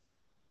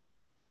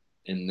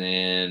 And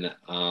then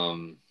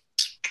I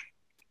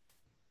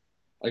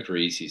like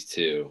Reese's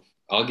too.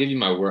 I'll give you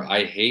my word.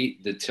 I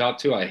hate the top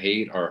 2 I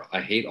hate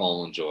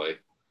Almond Joy.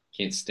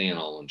 Can't stand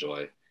Almond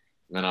Joy.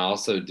 And then I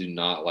also do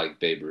not like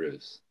Babe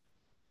Ruth.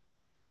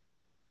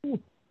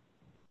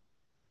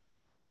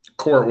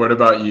 Court, what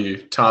about you?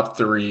 Top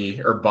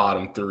 3 or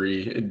bottom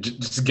 3?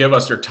 Just give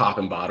us your top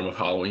and bottom of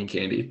Halloween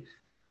candy.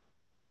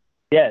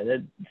 Yeah,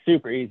 that's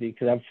super easy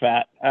because I'm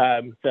fat.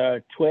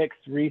 So Twix,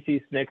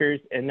 Reese's, Snickers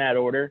in that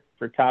order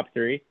for top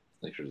 3.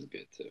 Snickers is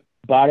good too.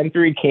 Bottom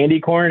 3, candy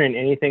corn and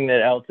anything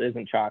that else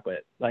isn't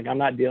chocolate. Like, I'm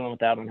not dealing with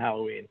that on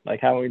Halloween.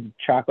 Like, Halloween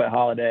chocolate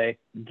holiday,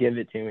 give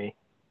it to me.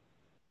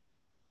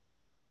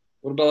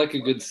 What about like a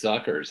good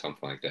sucker or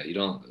something like that?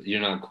 You're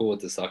not cool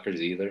with the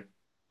suckers either?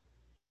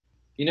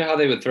 You know how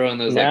they would throw in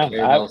those like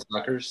caramel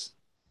suckers?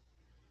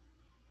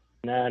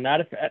 No,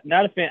 not a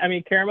fan. I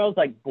mean, caramel's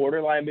like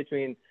borderline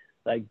between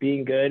like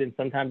being good and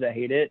sometimes I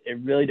hate it. It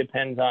really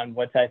depends on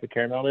what type of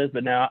caramel it is.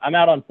 But now I'm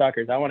out on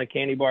suckers. I want a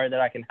candy bar that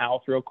I can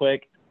house real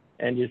quick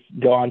and just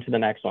go on to the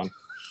next one.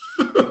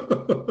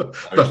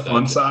 The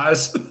fun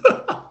size.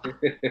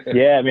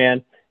 Yeah,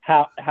 man.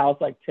 House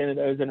like 10 of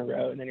those in a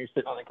row, and then you're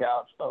sitting on the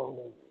couch.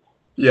 Oh.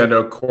 Yeah,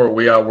 no, Court,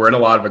 we're in a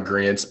lot of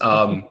agreements.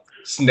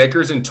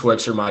 Snickers and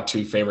Twix are my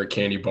 2 favorite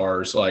candy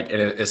bars. Like,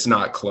 and it's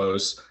not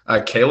close.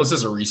 Kayla's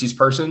is a Reese's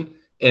person,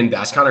 and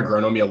that's kind of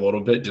grown on me a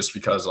little bit just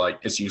because like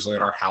it's usually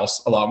in our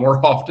house a lot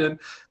more often.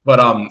 But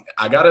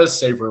I gotta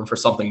save room for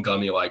something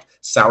gummy like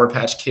Sour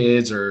Patch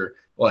Kids or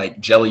like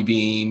jelly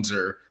beans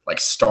or like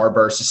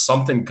Starburst,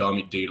 something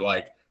gummy, dude.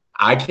 Like,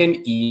 I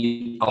can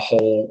eat a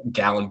whole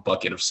gallon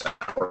bucket of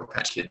Sour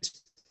Patch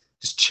Kids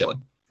just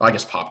chilling. I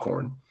guess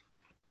popcorn.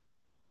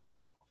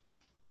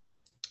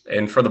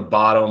 And for the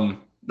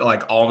bottom,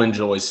 like Almond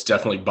Joy is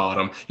definitely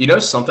bottom. You know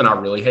something I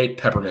really hate?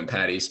 Peppermint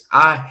patties.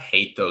 I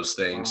hate those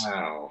things.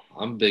 Wow.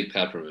 I'm a big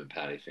peppermint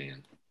patty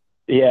fan.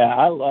 Yeah,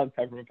 I love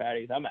peppermint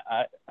patties.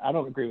 I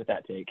don't agree with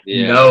that take.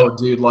 Yeah. No,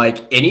 dude,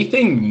 like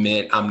anything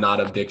mint, I'm not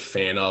a big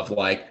fan of.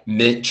 Like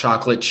mint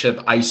chocolate chip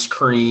ice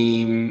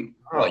cream.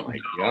 Oh like, my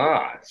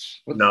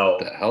gosh. What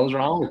the hell is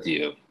wrong with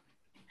you?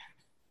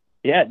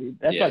 Yeah, dude,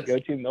 that's my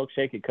go-to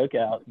milkshake at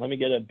Cookout. Let me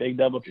get a big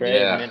double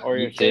tray of mint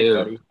Oreo shake,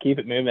 buddy. Keep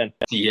it moving.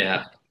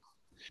 Yeah.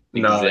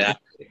 No,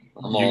 exactly.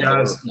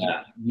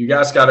 You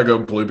guys got to go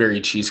blueberry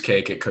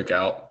cheesecake at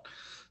Cookout.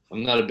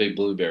 I'm not a big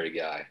blueberry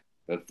guy.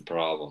 That's the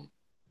problem.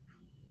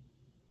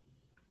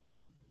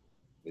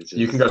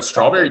 You can go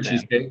strawberry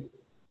cheesecake.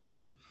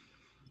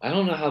 I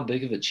don't know how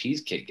big of a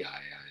cheesecake guy I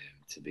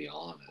am, to be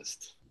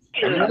honest.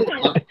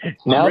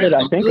 Now that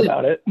I think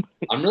about it.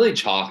 I'm really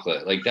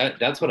chocolate. Like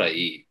that's what I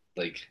eat.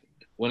 Like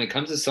when it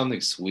comes to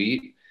something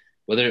sweet,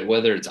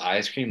 whether it's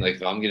ice cream, like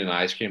if I'm getting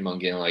ice cream, I'm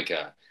getting like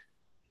a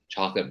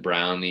chocolate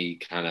brownie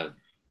kind of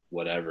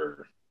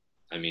whatever.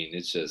 I mean,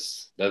 it's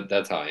just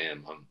that's how I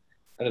am.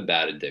 I have a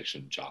bad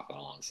addiction to chocolate,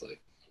 honestly.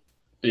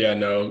 Yeah,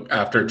 no.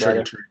 After trick or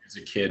Brother. treat as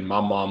a kid, my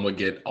mom would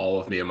get all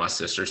of me and my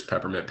sister's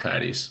peppermint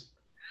patties.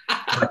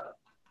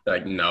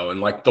 Like no,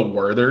 and like the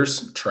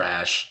Werther's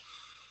trash.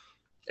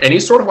 Any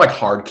sort of like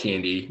hard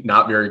candy,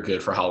 not very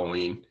good for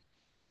Halloween.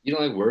 You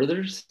don't like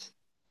Werther's?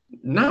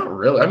 Not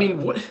really. I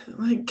mean, what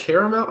like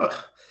caramel?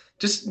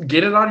 Just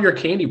get it out of your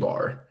candy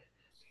bar.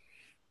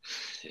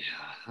 Yeah,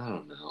 I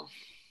don't know.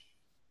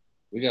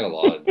 We got a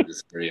lot of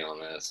disagree on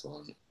this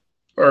one.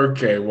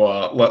 Okay,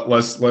 well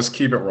let's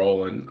keep it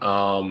rolling.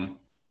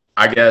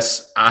 I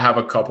guess I have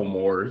a couple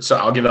more, so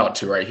I'll give out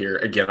two right here.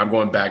 Again, I'm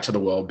going back to the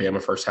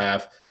Bama first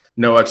half.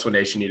 No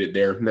explanation needed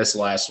there. Missed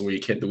last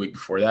week, hit the week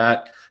before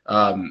that.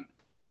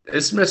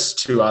 It's missed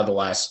two out of the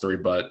last three,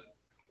 but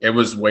it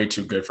was way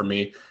too good for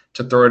me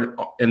to throw it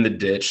in the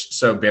ditch.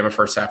 So Bama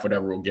first half,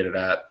 whatever we'll get it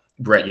at.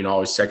 Brett, you know,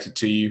 always text it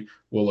to you.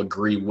 We'll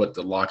agree what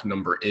the lock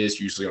number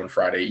is, usually on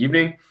Friday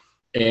evening.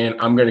 And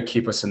I'm going to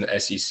keep us in the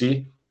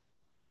SEC.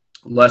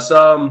 Let's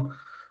go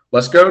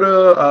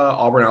to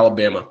Auburn,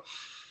 Alabama.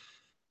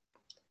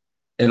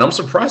 And I'm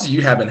surprised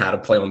you haven't had a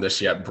play on this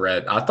yet,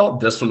 Brett. I thought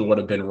this one would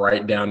have been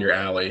right down your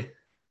alley.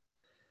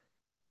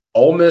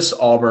 Ole Miss,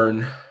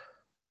 Auburn.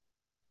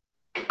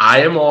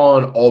 I am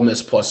on Ole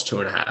Miss plus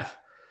 2.5.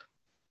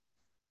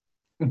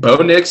 Bo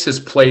Nix has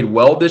played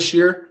well this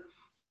year.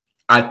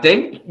 I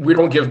think we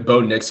don't give Bo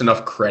Nix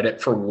enough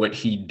credit for what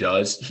he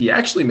does. He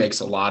actually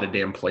makes a lot of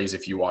damn plays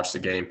if you watch the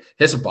game.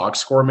 His box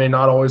score may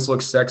not always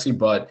look sexy,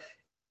 but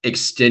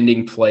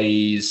extending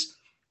plays,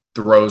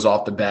 throws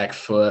off the back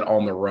foot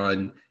on the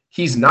run.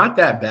 He's not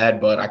that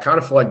bad, but I kind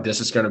of feel like this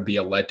is going to be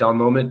a letdown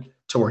moment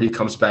to where he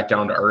comes back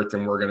down to earth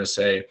and we're going to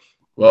say,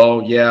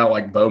 well, yeah,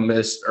 like Bo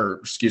Nix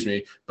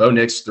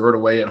threw it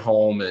away at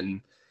home.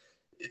 And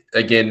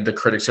again, the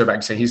critics are back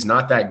and say he's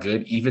not that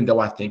good, even though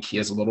I think he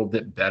is a little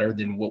bit better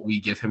than what we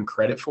give him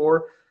credit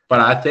for. But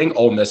I think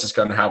Ole Miss is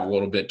going to have a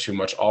little bit too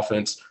much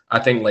offense. I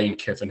think Lane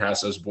Kiffin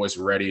has those boys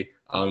ready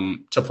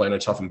to play in a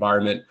tough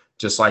environment.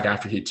 Just like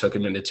after he took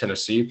him into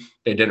Tennessee,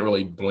 they didn't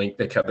really blink.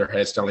 They kept their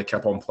heads down. They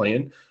kept on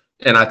playing.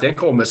 And I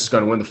think Ole Miss is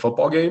going to win the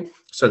football game.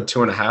 So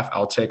 2.5,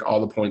 I'll take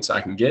all the points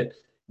I can get.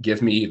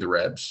 Give me the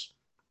Rebs.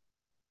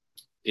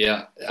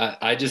 Yeah,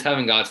 I just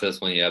haven't got to this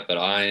one yet, but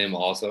I am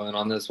also in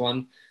on this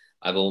one.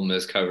 I've Ole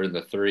Miss covered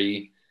the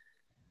 3.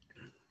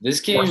 This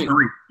game,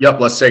 3.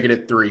 Yep, let's take it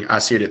at 3. I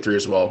see it at 3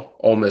 as well.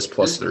 Ole Miss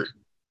plus 3.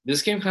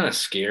 This game kind of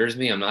scares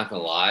me. I'm not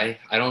gonna lie.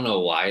 I don't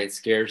know why it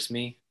scares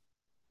me,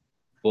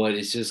 but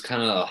it's just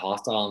kind of a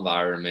hostile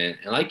environment.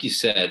 And like you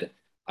said,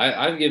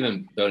 I've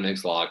given Bo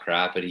Nix a lot of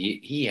crap, but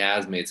he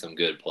has made some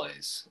good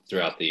plays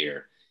throughout the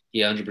year. He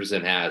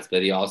 100% has,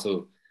 but he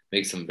also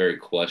makes some very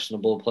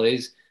questionable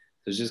plays.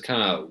 So it's just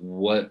kind of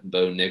what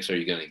Bo Nix are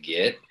you going to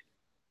get?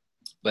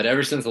 But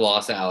ever since the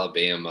loss to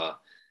Alabama,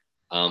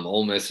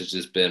 Ole Miss has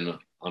just been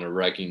on a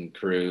wrecking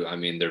crew. I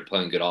mean, they're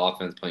playing good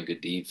offense, playing good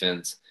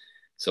defense.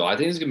 So I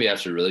think it's going to be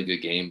actually a really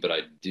good game, but I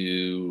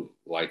do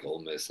like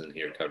Ole Miss in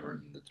here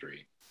covering the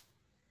 3.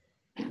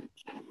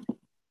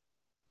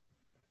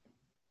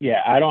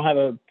 Yeah, I don't have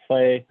a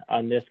play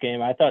on this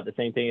game. I thought the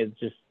same thing. It's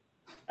just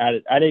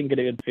I didn't get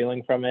a good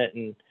feeling from it,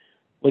 and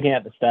looking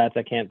at the stats,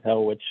 I can't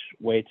tell which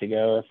way to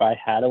go. If I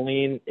had a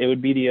lean, it would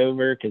be the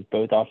over because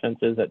both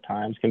offenses at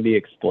times can be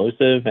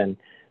explosive, and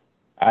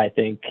I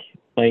think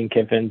Lane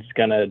Kiffin's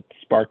going to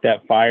spark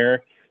that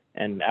fire,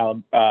 and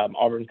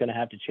Auburn's going to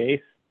have to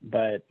chase.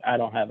 But I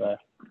don't have a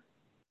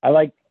 –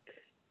 if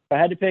I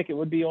had to pick, it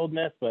would be Ole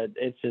Miss, but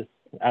it's just,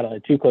 I don't know,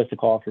 too close to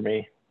call for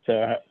me.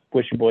 So I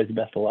wish you boys the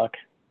best of luck.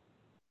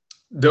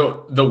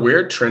 The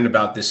weird trend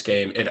about this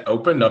game, it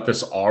opened up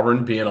as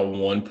Auburn being a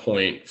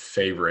 1-point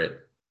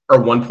favorite or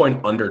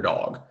 1-point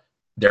underdog.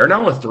 They're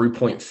now a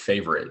 3-point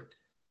favorite,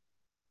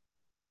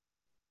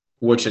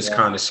 which is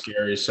kind of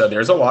scary. So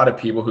there's a lot of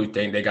people who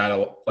think they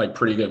got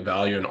pretty good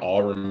value in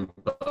Auburn,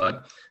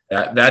 but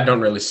that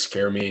don't really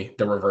scare me.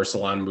 The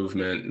reversal line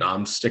movement. No,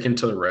 I'm sticking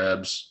to the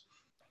Rebs.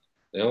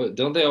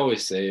 Don't they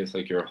always say if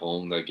you're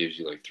home that gives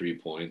you 3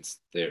 points?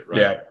 Right?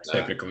 Yeah,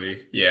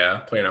 typically.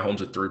 Yeah, playing at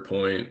home's a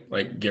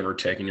 3-point, give or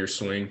take in your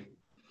swing.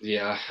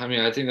 Yeah, I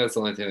mean, I think that's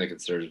the only thing that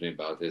concerns me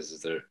about this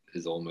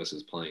is Ole Miss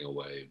is playing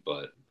away,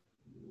 but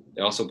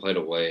they also played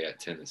away at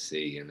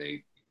Tennessee and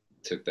they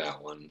took that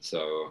one.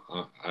 So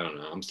I don't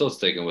know. I'm still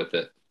sticking with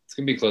it. It's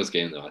gonna be a close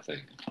game though, I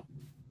think.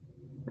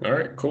 All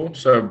right, cool.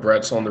 So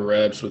Brett's on the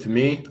Rebs with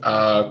me.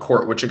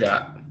 Court, what you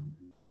got?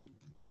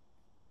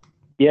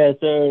 Yeah,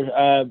 so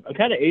I'm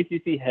kind of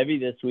ACC heavy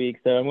this week,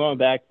 so I'm going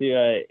back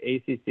to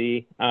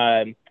ACC.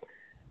 I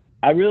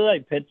really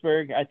like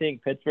Pittsburgh. I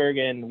think Pittsburgh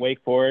and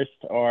Wake Forest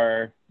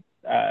are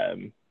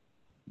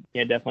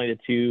definitely the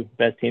two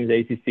best teams in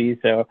ACC.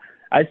 So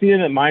I see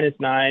them at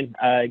 -9.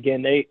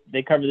 Again,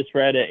 they cover the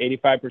spread at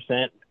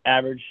 85%.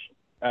 Average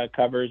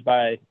covers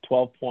by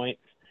 12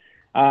 points.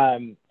 I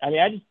mean,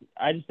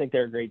 I just think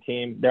they're a great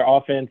team. Their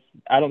offense,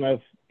 I don't know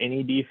if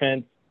any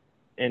defense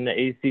in the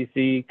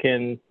ACC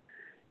can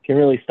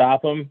really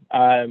stop them.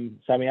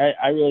 So I mean,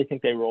 I really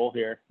think they roll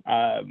here.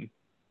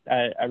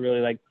 I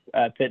really like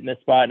Pitt in this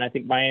spot, and I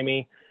think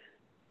Miami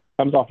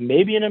comes off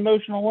maybe an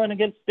emotional one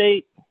against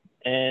State,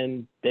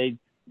 and they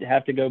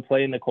have to go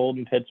play in the cold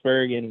in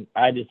Pittsburgh, and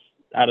I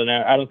don't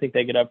know. I don't think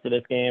they get up for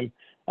this game.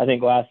 I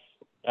think last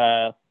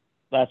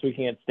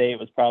weekend at State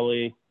was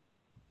probably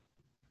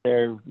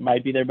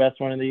might be their best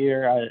one of the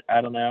year.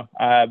 I don't know.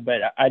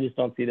 But I just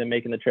don't see them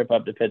making the trip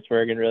up to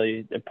Pittsburgh and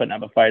really putting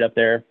up a fight up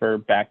there for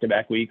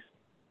back-to-back weeks.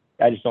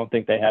 I just don't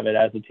think they have it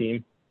as a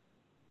team.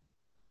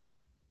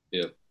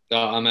 Yeah.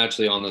 I'm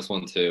actually on this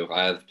one too.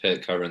 I have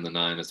Pitt covering the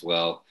 9 as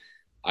well.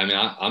 I mean,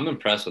 I'm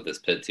impressed with this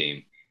Pitt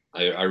team.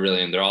 I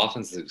really am. Their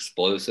offense is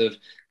explosive.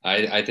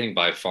 I think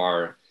by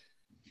far,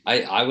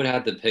 I would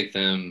have to pick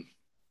them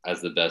as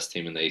the best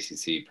team in the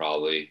ACC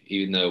probably,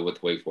 even though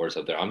with Wake Forest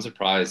up there. I'm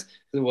surprised.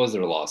 Who was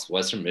their loss?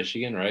 Western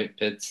Michigan, right?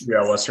 Pitt's?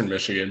 Yeah, Western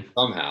Michigan.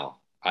 Somehow.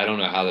 I don't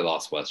know how they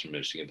lost Western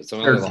Michigan, but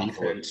somehow they lost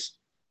defense.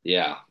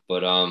 Yeah,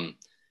 but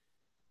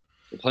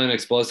they're playing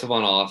explosive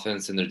on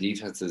offense, and their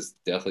defenses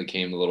definitely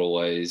came a little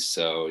ways.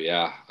 So,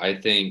 yeah, I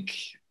think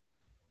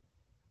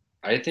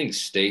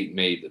State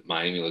made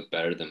Miami look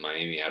better than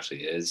Miami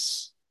actually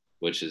is,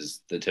 which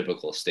is the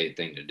typical State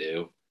thing to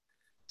do.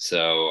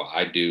 So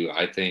I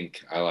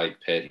think I like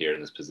Pitt here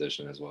in this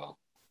position as well.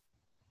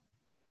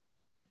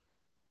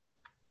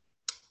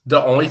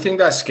 The only thing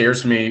that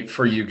scares me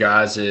for you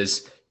guys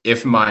is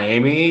if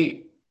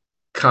Miami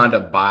kind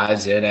of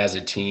buys in as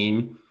a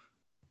team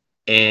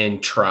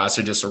and tries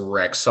to just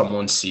wreck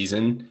someone's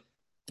season,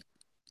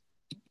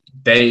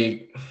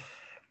 9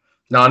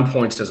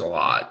 points is a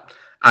lot.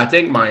 I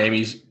think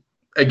Miami's,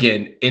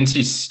 again,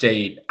 NC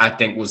State, I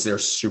think, was their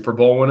Super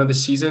Bowl win of the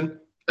season,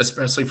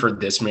 especially for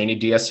this Manny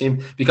Diaz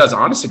team, because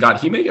honest to God,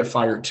 he may get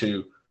fired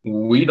too.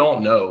 We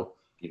don't know.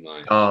 He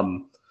might.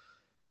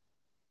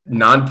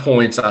 9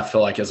 points, I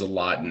feel like, is a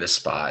lot in this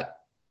spot.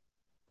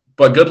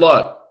 But good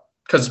luck,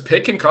 because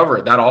Pitt can cover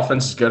it. That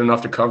offense is good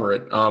enough to cover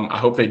it. I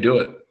hope they do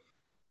it.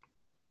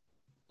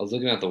 I was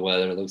looking at the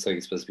weather. It looks like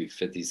it's supposed to be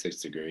 56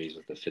 degrees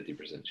with a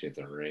 50% chance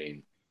of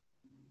rain.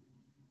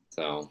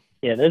 So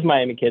yeah, those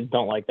Miami kids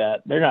don't like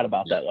that. They're not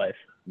about that life.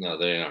 No,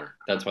 they aren't.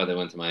 That's why they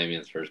went to Miami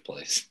in the first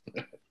place.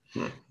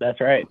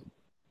 That's right.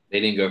 They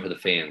didn't go for the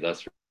fans,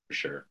 that's for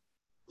sure.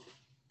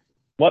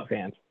 What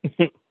fans?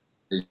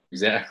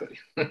 Exactly.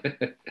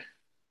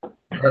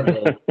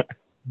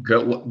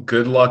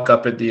 Good luck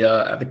up at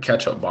the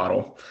ketchup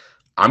bottle.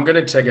 I'm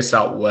gonna take us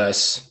out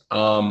west.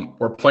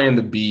 We're playing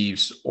the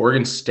Beavs.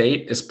 Oregon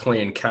State is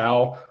playing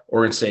Cal.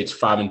 Oregon State's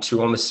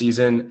 5-2 on the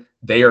season.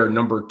 They are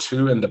number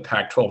 2 in the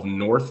Pac-12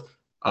 North.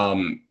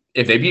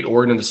 If they beat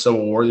Oregon in the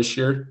Civil War this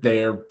year,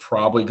 they're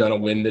probably going to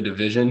win the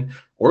division.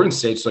 Oregon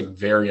State's look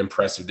very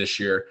impressive this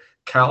year.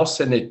 Cal's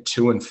sitting at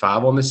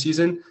 2-5 on the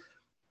season.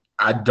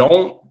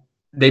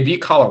 They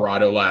beat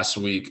Colorado last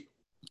week,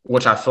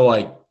 which I feel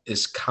like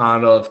is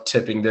kind of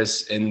tipping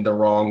this in the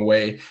wrong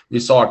way. We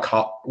saw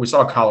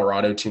a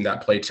Colorado team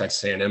that played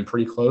Texas A&M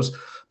pretty close.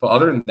 But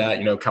other than that,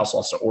 Cal's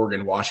lost to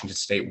Oregon, Washington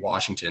State,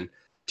 Washington.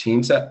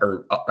 Teams that,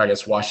 or I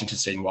guess Washington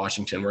State and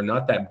Washington, we're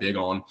not that big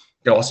on.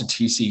 They lost to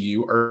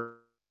TCU or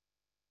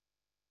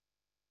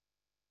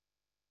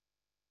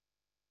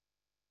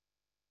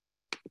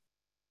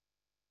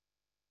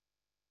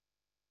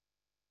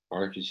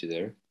Mark, is you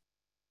there?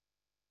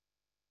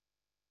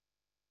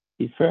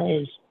 He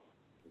froze.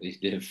 He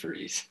did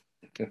freeze.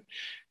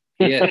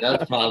 Yeah,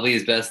 that's probably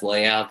his best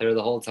layout there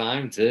the whole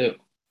time too.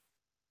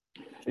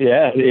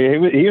 Yeah,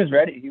 he was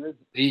ready.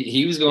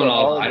 He was going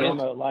all I don't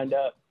know, lined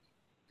up.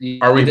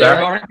 Are we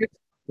back? Mark?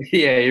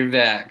 Yeah, you're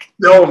back.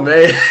 No,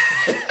 man.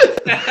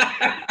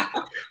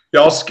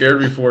 Y'all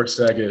scared me for a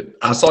second.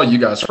 I saw you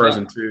guys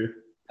frozen too.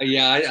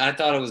 Yeah, I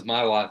thought it was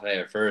my Wi-Fi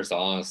at first,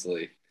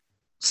 honestly.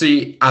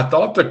 See, I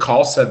thought the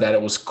call said that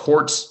it was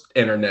Court's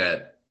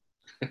internet,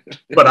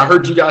 but I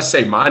heard you guys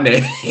say my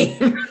name,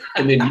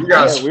 and then you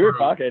guys. Yeah, we were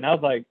talking. And I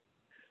was like,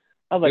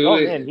 oh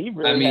man, he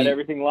really had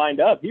everything lined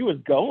up. He was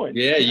going.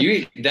 Yeah,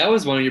 that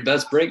was one of your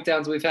best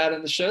breakdowns we've had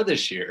in the show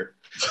this year.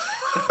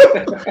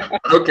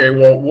 Okay,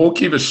 well, we'll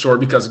keep it short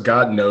because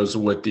God knows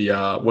what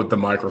the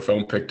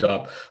microphone picked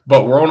up.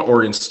 But we're on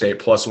Oregon State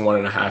plus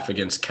 1.5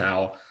 against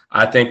Cal.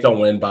 I think they'll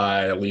win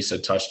by at least a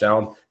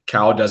touchdown.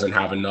 Cal doesn't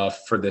have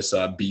enough for this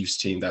Beavs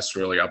team that's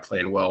really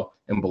playing well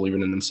and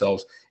believing in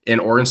themselves.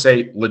 And Oregon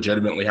State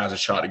legitimately has a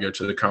shot to go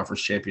to the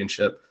conference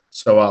championship.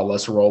 So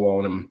let's roll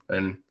on them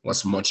and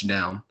let's munch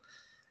down.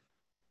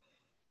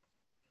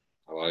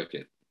 I like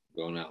it.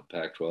 Going out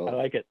Pac-12. I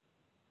like it.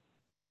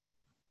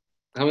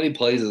 How many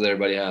plays does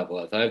everybody have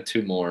left? I have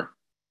 2 more.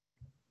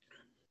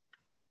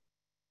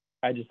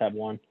 I just have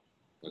 1.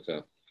 Okay.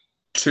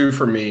 2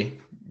 for me.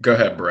 Go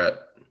ahead, Brett.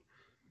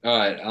 All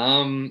right.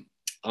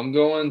 I'm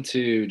going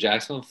to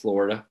Jacksonville,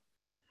 Florida.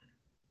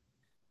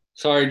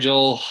 Sorry,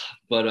 Joel,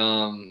 but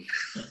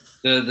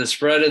the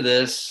spread of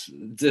this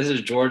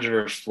is Georgia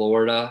versus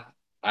Florida.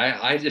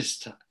 I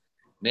just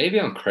maybe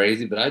I'm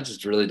crazy, but I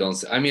just really don't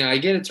see. I mean, I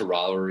get it's a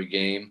rivalry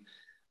game,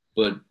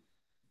 but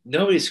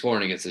nobody's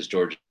scoring against this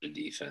Georgia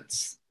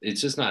defense.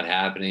 It's just not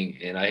happening,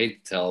 and I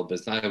hate to tell, but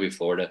it's not going to be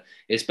Florida,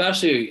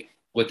 especially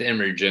with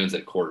Emory Jones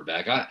at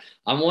quarterback.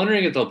 I'm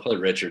wondering if they'll put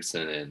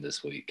Richardson in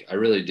this week. I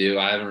really do.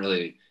 I haven't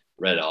really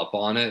read up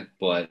on it,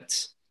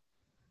 but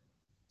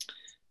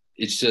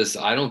it's just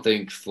I don't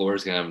think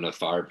Florida's going to have enough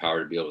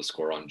firepower to be able to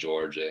score on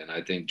Georgia, and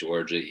I think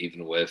Georgia,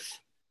 even with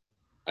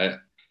I,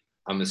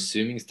 I'm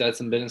assuming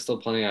Stetson Bennett's still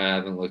playing. I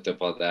haven't looked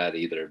up on that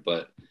either,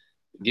 but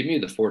give me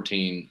the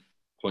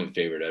 14-point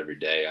favorite every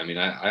day. I mean,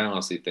 I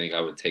honestly think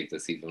I would take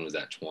this even if it was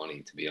at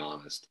 20, to be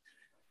honest,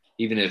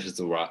 even if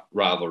it's a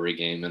rivalry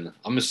game. And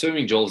I'm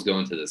assuming Joel's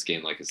going to this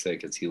game, like I said,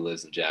 because he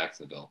lives in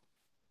Jacksonville.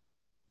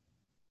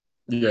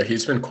 Yeah,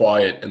 he's been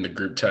quiet in the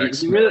group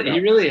text. He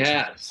really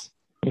has.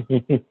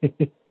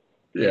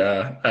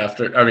 Yeah,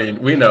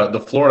 we know the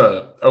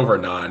Florida over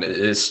 9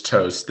 is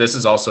toast. This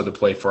is also the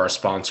play for our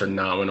sponsor,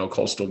 Nominal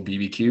Coastal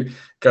BBQ.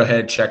 Go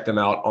ahead, check them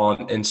out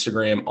on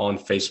Instagram, on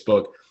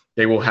Facebook.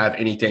 They will have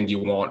anything you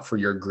want for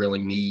your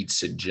grilling needs,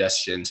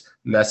 suggestions.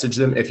 Message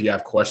them if you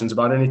have questions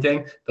about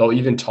anything. They'll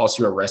even toss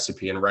you a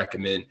recipe and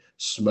recommend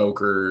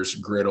smokers,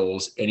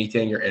 griddles,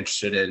 anything you're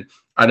interested in.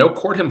 I know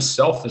Court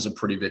himself is a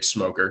pretty big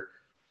smoker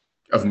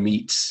of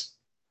meats.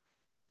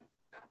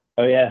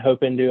 Oh, yeah,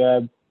 hoping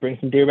to bring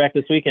some deer back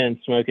this weekend and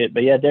smoke it.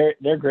 But, yeah,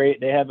 they're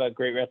great. They have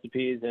great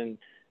recipes, and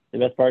the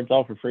best part, it's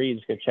all for free.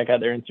 Just go check out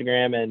their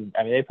Instagram. And,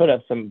 I mean, they put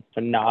up some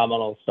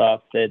phenomenal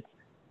stuff that's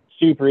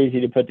super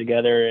easy to put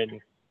together. And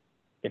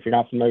if you're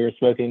not familiar with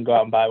smoking, go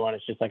out and buy one.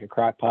 It's just like a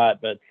crock pot,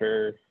 but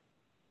for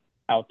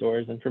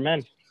outdoors and for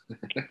men.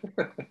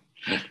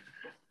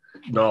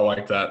 No, I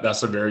like that.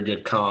 That's a very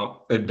good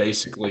comp. It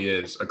basically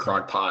is a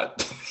crock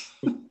pot.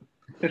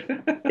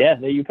 Yeah,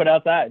 that you put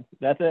outside.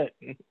 That's it.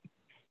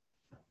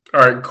 All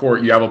right,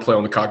 Court, you have a play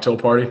on the cocktail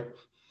party?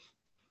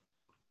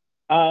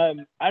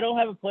 I don't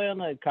have a play on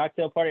the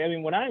cocktail party. I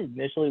mean, when I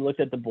initially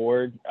looked at the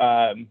board,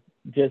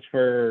 just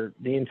for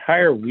the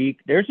entire week,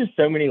 there's just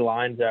so many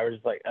lines that I was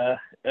just like,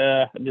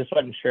 I just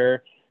wasn't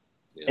sure.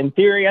 Yeah. In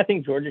theory, I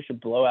think Georgia should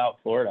blow out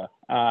Florida.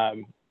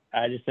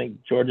 I just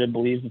think Georgia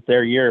believes it's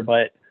their year,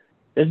 but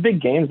there's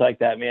big games like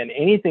that, man.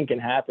 Anything can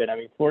happen. I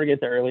mean, Florida gets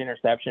the early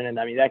interception, and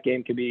I mean that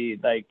game could be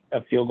like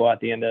a field goal at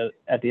the end of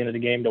the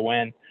game to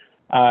win.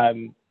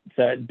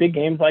 So big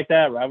games like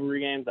that, rivalry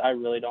games, I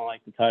really don't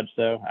like to touch.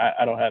 So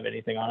I don't have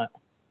anything on it.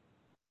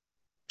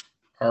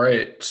 All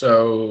right.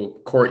 So,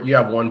 Court, you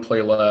have one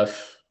play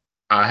left.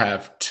 I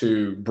have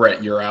 2.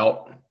 Brett, you're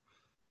out.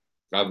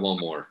 I have one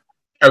more.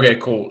 Okay,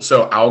 cool.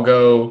 So I'll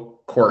go,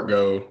 Court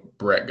go,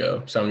 Brett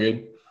go. Sound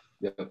good?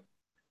 Yep.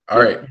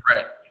 All right,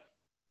 Brett.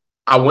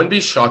 I wouldn't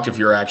be shocked if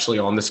you're actually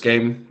on this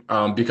game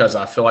because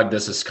I feel like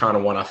this is kind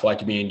of one I feel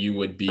like me and you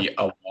would be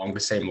along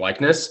the same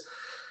likeness.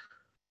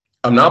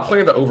 I'm not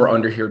playing the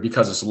over-under here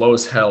because it's low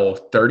as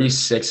hell,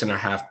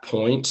 36.5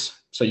 points.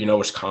 So you know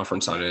which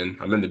conference I'm in.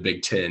 I'm in the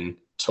Big Ten,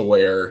 to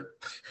where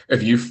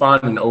if you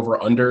find an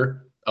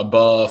over-under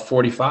above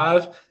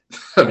 45,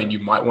 I mean, you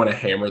might want to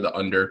hammer the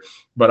under.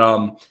 But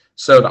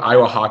so the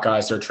Iowa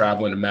Hawkeyes, they're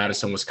traveling to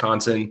Madison,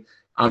 Wisconsin.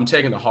 I'm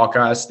taking the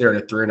Hawkeyes. They're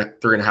in a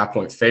 3.5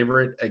 point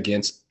favorite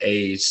against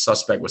a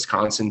suspect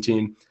Wisconsin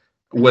team.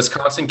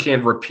 Wisconsin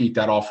can't repeat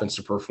that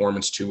offensive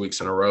performance 2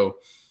 weeks in a row.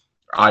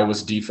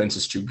 Iowa's defense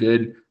is too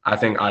good. I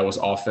think Iowa's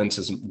offense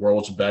is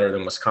worlds better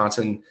than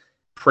Wisconsin.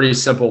 Pretty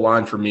simple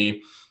line for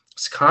me.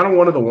 It's kind of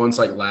one of the ones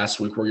like last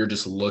week where you're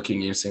just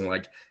looking and saying,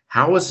 like,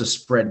 how is the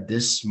spread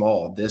this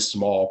small, this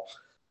small?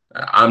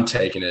 I'm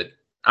taking it.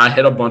 I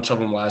hit a bunch of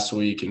them last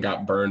week and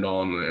got burned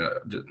on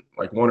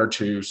like 1 or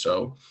 2.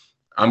 So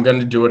I'm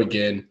going to do it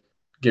again.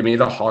 Give me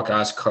the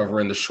Hawkeyes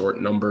covering the short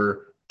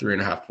number,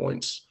 3.5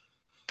 points.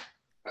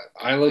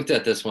 I looked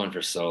at this one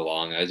for so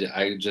long.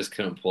 I just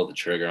couldn't pull the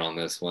trigger on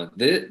this one.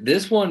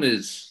 This one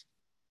is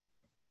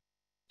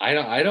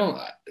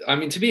I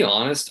mean, to be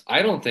honest,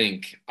 I don't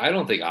think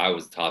I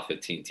was a top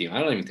 15 team. I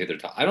don't even think they're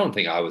top. I don't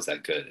think I was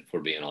that good, if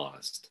we're being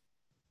honest.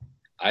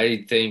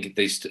 I think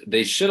they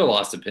should have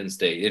lost to Penn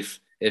State.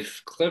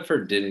 If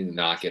Clifford didn't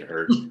not get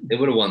hurt, they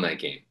would have won that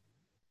game.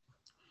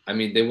 I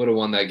mean, they would have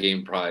won that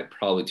game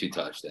probably 2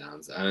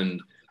 touchdowns.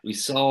 And we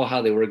saw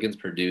how they were against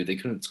Purdue. They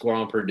couldn't score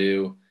on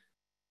Purdue,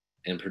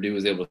 and Purdue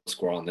was able to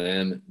score on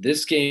them.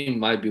 This game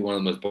might be one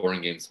of the most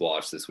boring games to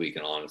watch this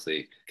weekend,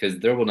 honestly, because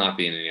there will not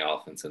be any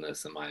offense in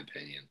this, in my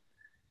opinion.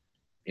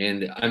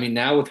 And I mean,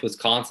 now with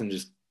Wisconsin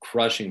just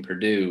crushing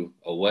Purdue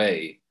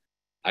away,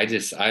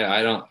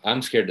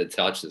 I'm scared to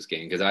touch this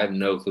game because I have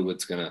no clue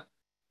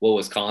what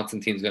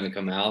Wisconsin team's gonna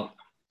come out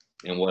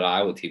and what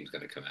Iowa team's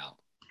gonna come out.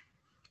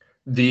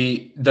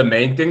 The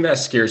main thing that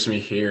scares me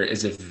here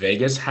is if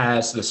Vegas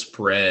has the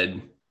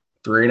spread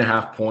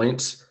 3.5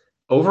 points,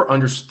 over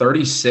under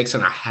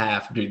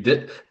 36.5,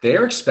 dude.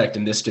 They're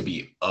expecting this to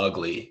be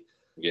ugly.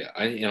 Yeah,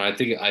 I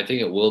think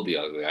it will be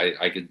ugly.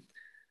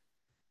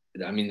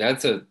 I mean,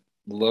 that's a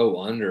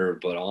low under,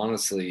 but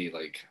honestly,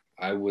 like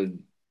I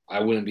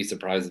wouldn't be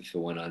surprised if it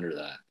went under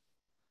that.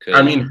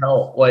 I mean,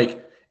 hell,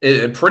 like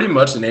it pretty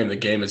much the name of the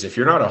game is if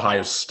you're not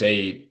Ohio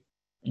State,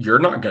 you're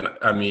not gonna.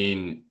 I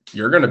mean,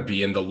 you're gonna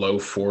be in the low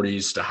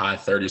 40s to high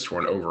 30s for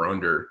an over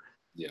under.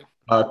 Yeah.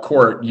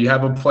 Court, you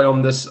have a play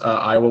on this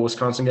Iowa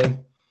Wisconsin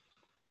game?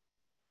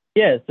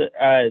 Yes,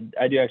 I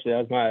do actually. That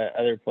was my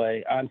other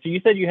play. So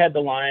you said you had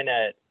the line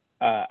at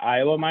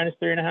Iowa minus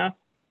 3.5.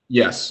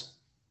 Yes.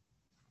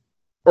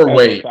 Or Okay,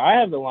 wait. so I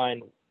have the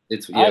line.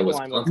 It's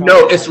Wisconsin.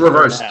 No, it's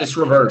reverse. It's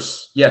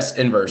reverse. Yes,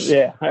 inverse.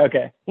 Yeah.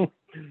 Okay.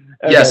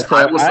 Yes, so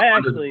I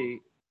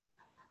actually.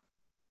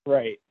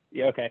 Right.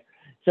 Yeah. Okay.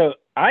 So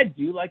I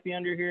do like the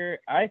under here.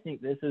 I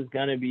think this is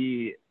going to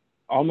be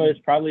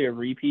almost probably a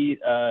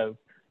repeat of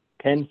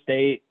Penn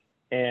State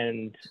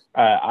and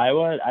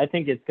Iowa. I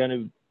think it's going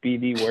to be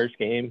the worst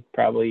game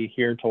probably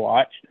here to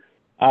watch.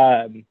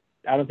 I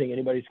don't think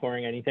anybody's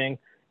scoring anything,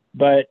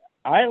 but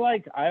I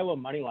like Iowa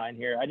money line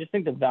here. I just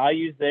think the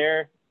value's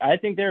there. I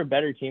think they're a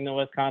better team than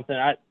Wisconsin.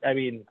 I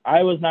mean,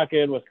 Iowa's not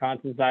good,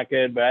 Wisconsin's not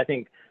good, but I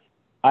think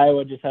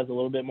Iowa just has a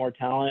little bit more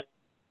talent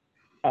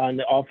on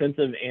the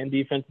offensive and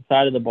defensive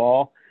side of the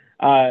ball.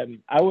 I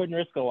wouldn't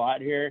risk a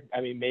lot here.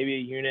 I mean, maybe a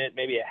unit,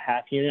 maybe a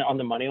half unit on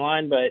the money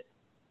line, but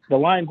the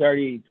line's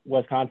already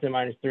Wisconsin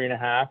minus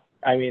 3.5.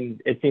 I mean,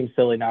 it seems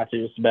silly not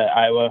to just bet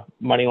Iowa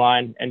money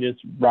line and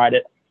just ride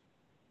it.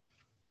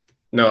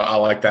 No, I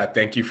like that.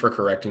 Thank you for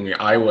correcting me.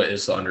 Iowa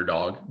is the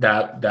underdog.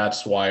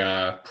 That's why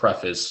I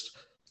prefaced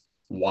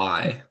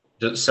why.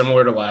 Just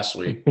similar to last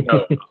week. No, I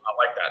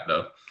like that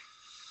though.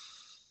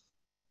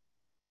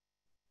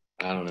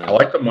 I don't know. I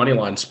like the money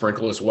line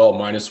sprinkle as well,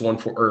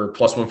 or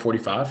plus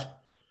 145.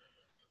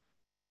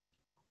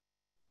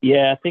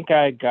 Yeah, I think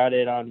I got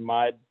it on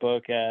my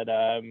book at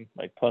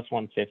like plus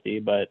 150,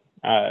 but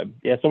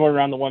yeah, somewhere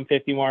around the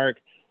 150 mark.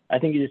 I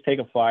think you just take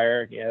a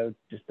flyer,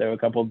 just throw a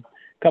couple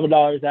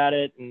dollars at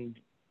it, and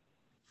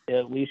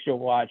at least you'll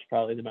watch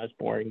probably the most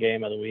boring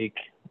game of the week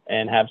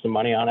and have some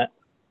money on it.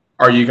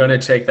 Are you going to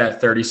take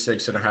that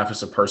 36.5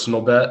 as a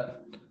personal bet?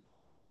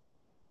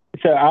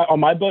 So on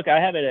my book, I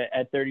have it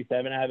at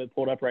 37. I have it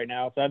pulled up right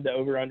now. So I have the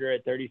over under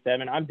at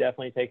 37. I'm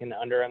definitely taking the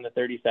under on the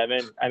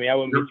 37. I mean, I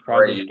wouldn't be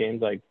surprised if this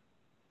game's like.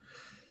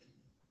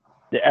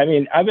 I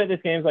mean, I bet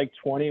this game's like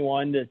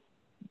 21 to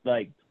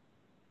like,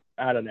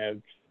 I don't know,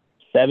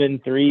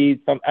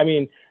 7-3. I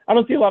mean, I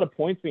don't see a lot of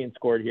points being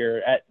scored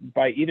here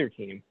by either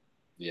team.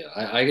 Yeah,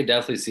 I could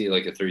definitely see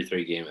like a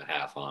 3-3 game at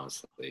half,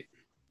 honestly.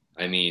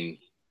 I mean,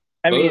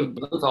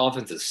 both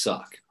offenses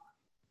suck.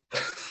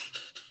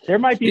 There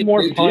might be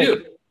more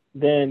punts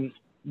than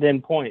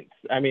points.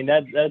 I mean,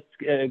 that's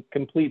a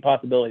complete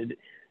possibility.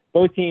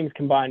 Both teams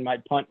combined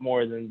might punt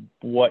more than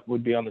what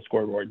would be on the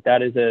scoreboard.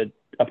 That is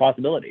a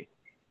possibility.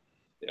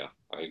 Yeah,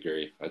 I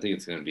agree. I think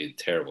it's going to be a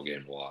terrible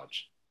game to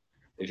watch.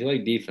 If you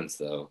like defense,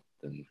 though,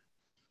 then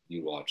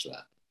you watch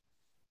that.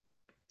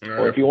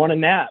 Or if you want a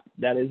nap,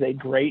 that is a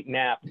great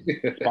nap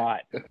spot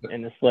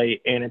in the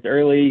slate. And it's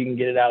early. You can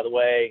get it out of the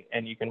way,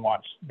 and you can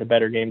watch the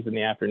better games in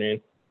the afternoon.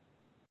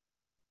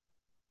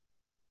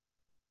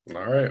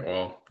 All right.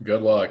 Well,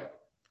 good luck.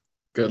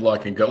 Good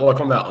luck. And good luck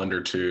on that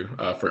under, too,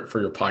 for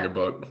your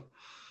pocketbook.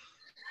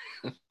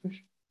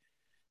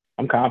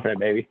 I'm confident,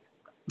 baby.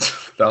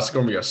 That's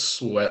going to be a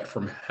sweat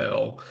from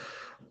hell.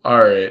 All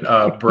right.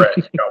 Brett,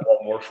 you got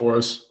one more for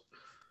us?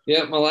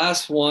 Yeah, my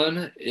last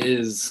one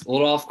is a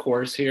little off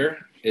course here.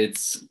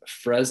 It's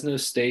Fresno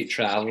State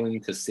traveling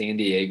to San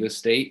Diego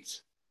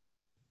State.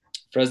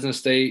 Fresno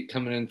State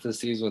coming into the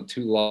season with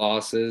 2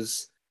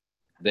 losses.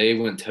 They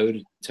went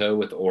toe-to-toe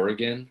with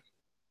Oregon,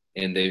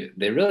 and they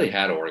really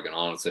had Oregon,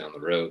 honestly, on the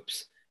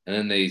ropes. And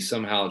then they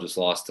somehow just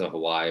lost to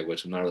Hawaii,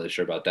 which I'm not really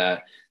sure about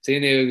that.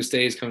 San Diego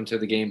State is coming to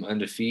the game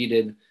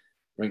undefeated,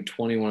 ranked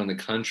 21 in the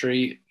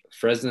country.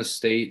 Fresno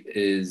State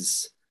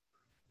is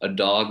a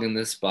dog in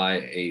this by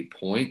a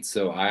point,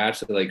 so I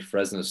actually like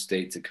Fresno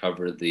State to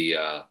cover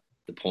the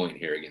point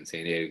here against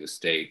San Diego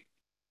State.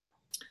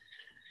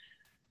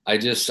 I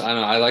don't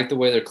know. I like the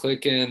way they're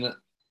clicking,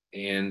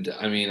 and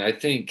I mean, I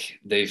think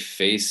they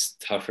face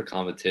tougher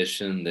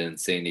competition than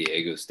San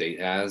Diego State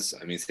has.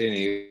 I mean, San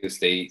Diego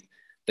State,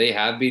 they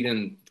have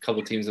beaten a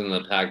couple teams in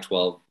the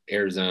Pac-12,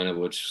 Arizona,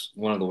 which is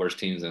one of the worst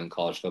teams in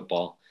college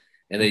football.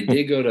 And they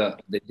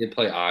did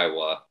play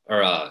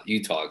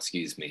Utah,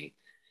 excuse me.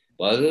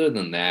 But other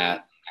than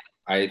that,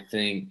 I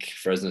think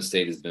Fresno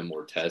State has been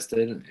more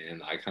tested,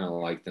 and I kind of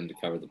like them to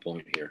cover the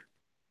point here.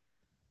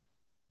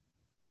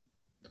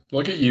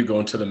 Look at you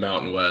going to the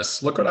Mountain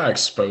West. Look what I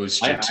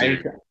exposed you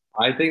to.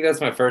 I think that's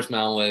my first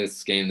Mountain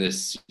West game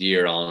this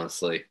year,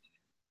 honestly.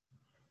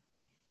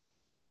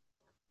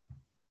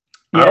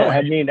 Yeah,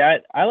 I mean,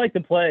 I like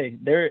to play.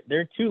 Their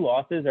 2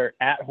 losses are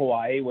at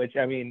Hawaii, which,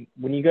 I mean,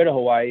 when you go to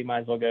Hawaii, you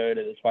might as well go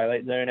to the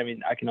Twilight Zone. I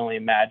mean, I can only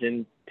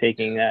imagine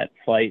taking that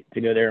flight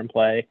to go there and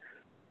play.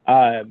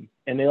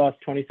 And they lost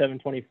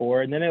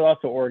 27-24, and then they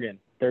lost to Oregon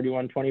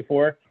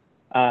 31-24.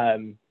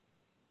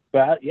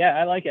 But yeah,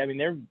 I like it. I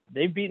mean,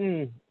 they've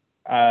beaten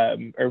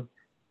they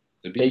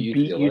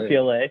beat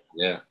UCLA.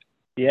 Yeah.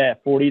 Yeah,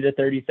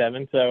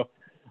 40-37. So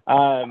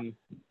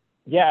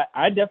Yeah,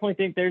 I definitely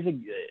think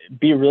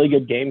be a really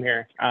good game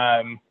here.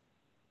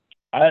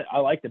 I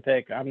like the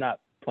pick. I'm not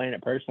playing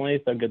it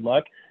personally, so good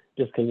luck,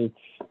 just because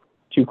it's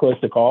too close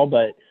to call.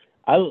 But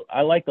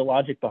I like the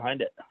logic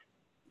behind it.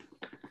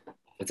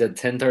 It's at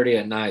 10:30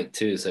 at night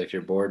too. So if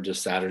you're bored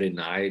just Saturday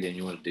night and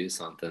you want to do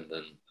something,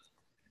 then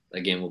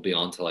that game will be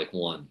on till like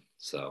 1.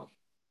 So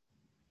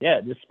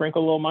yeah, just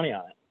sprinkle a little money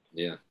on it.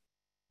 Yeah.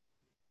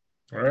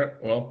 All right.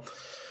 Well,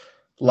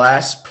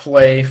 last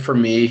play for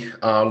me.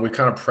 We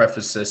kind of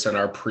prefaced this in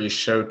our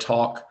pre-show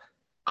talk.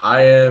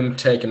 I am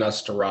taking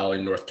us to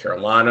Raleigh, North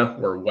Carolina,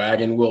 where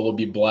Wagon Wheel will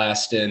be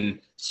blasting,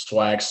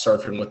 Swag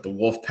surfing with the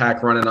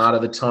Wolfpack running out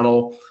of the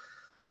tunnel,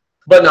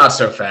 but not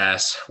so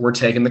fast. We're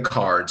taking the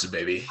Cards,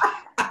 baby.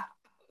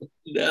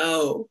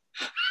 No.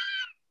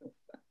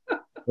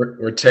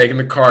 We're taking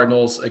the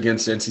Cardinals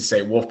against NC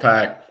State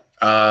Wolfpack.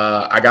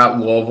 I got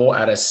Louisville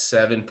at a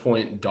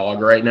 7-point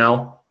dog right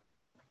now.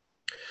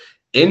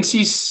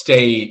 NC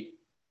State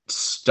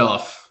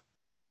stuff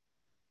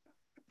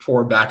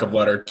for backup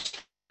letter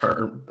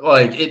term.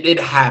 Like, it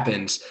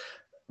happens.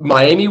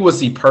 Miami was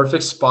the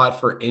perfect spot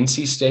for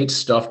NC State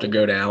stuff to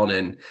go down.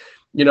 And,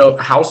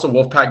 how's the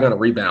Wolfpack going to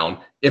rebound?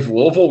 If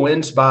Louisville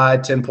wins by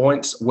 10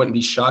 points, wouldn't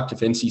be shocked. If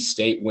NC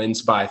State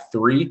wins by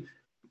 3,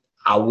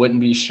 I wouldn't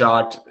be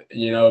shocked.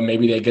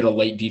 Maybe they get a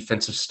late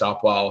defensive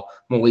stop while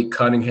Malik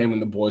Cunningham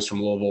and the boys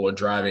from Louisville are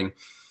driving.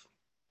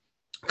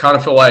 Kind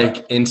of feel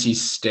like NC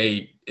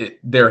State,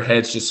 their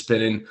heads just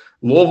spinning.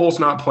 Louisville's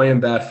not playing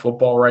bad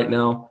football right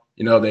now.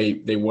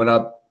 They went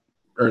up,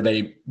 or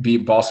they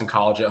beat Boston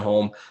College at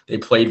home. They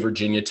played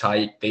Virginia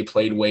tight. They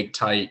played Wake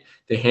tight.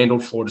 They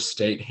handled Florida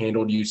State,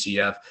 handled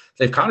UCF.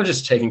 They've kind of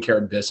just taken care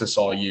of business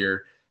all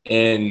year.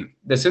 And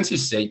this NC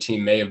State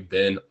team may have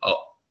been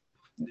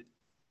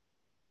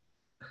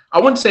I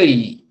wouldn't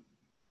say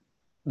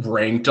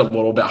ranked a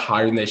little bit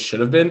higher than they should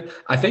have been.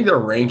 I think their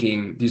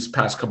ranking these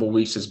past couple of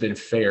weeks has been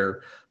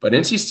fair, but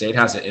NC State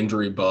has an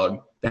injury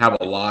bug. They have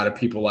a lot of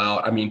people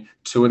out. I mean,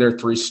 2 of their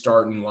 3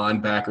 starting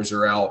linebackers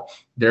are out.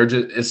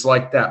 It's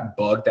like that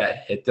bug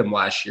that hit them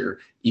last year,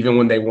 even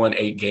when they won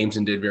 8 games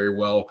and did very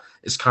well.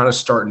 It's kind of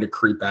starting to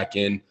creep back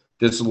in.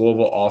 This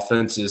Louisville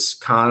offense is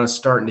kind of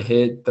starting to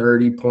hit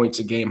 30 points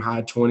a game,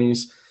 high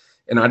 20s.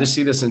 And I just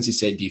see this NC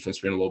State defense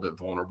being a little bit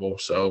vulnerable.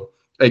 So,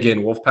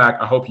 again,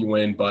 Wolfpack, I hope you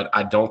win, but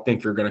I don't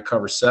think you're going to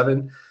cover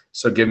 7.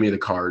 So give me the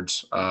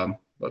Cards.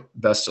 But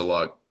best of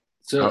luck.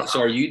 So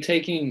are you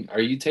taking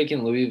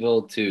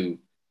Louisville to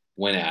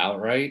win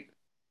outright?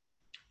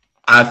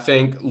 I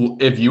think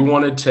if you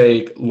want to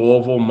take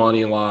Louisville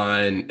money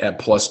line at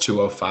plus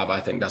 205, I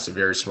think that's a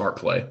very smart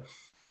play.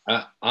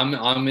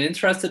 I'm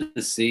interested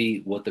to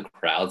see what the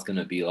crowd's going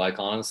to be like,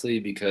 honestly,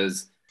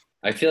 because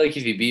I feel like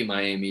if you beat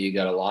Miami, you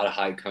got a lot of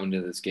hype coming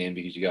to this game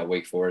because you got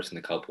Wake Forest in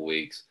a couple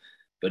weeks.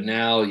 But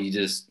now you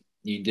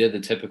did the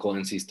typical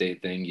NC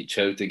State thing. You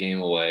choked the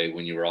game away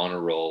when you were on a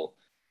roll.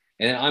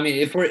 And I mean,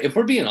 if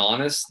we're being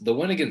honest, the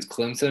win against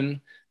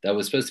Clemson that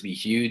was supposed to be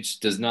huge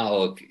does not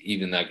look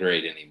even that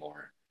great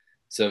anymore.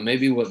 So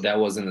maybe that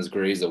wasn't as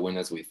great as a win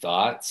as we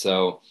thought.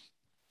 So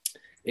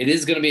it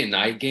is going to be a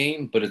night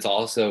game, but it's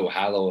also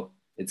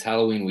it's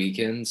Halloween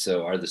weekend.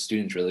 So are the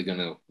students really going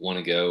to want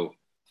to go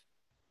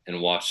and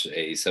watch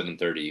a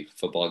 7:30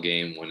 football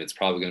game when it's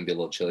probably going to be a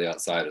little chilly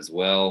outside as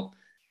well?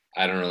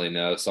 I don't really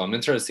know. So I'm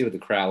interested to see what the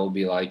crowd will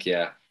be like.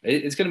 Yeah,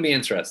 it's going to be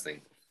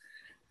interesting.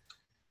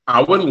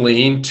 I would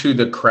lean to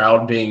the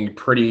crowd being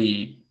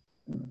pretty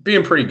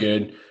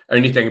good. Or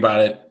anything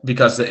about it,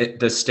 because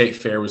the state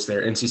fair was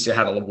there. NC State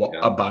had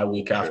a bye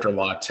week after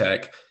La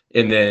Tech,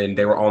 and then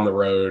they were on the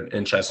road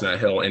in Chestnut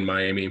Hill in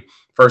Miami.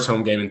 First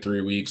home game in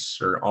 3 weeks,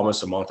 or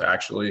almost a month,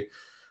 actually.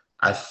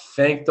 I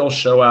think they'll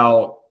show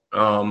out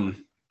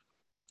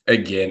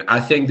again. I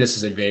think this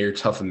is a very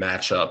tough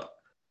matchup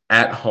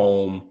at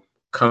home,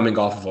 coming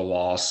off of a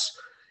loss.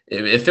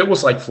 If it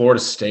was like Florida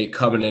State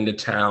coming into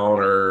town,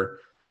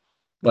 or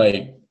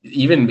like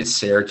even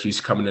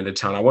Syracuse coming into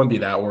town, I wouldn't be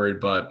that worried,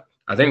 but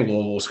I think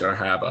Louisville's going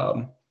to have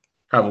a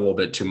little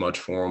bit too much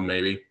for them,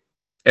 maybe,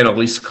 and at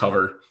least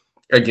cover.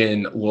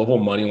 Again, Louisville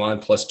money line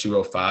plus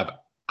 205.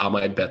 I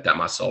might bet that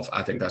myself.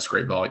 I think that's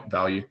great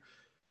value.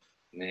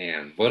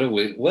 Man, what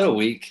a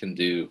week can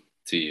do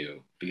to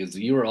you, because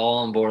you were all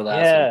on board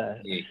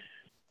last week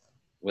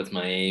with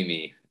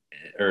Miami,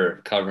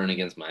 or covering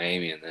against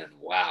Miami, and then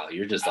wow,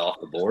 you're just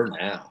off the board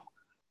now.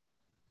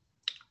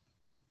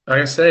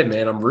 Like I said,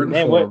 man, I'm rooting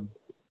for them.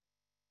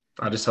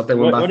 I just hope they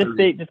win by 3. What if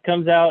State just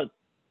comes out?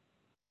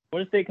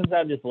 What if State comes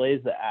out and just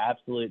lays the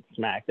absolute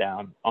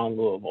smackdown on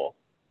Louisville?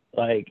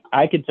 Like,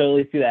 I could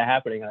totally see that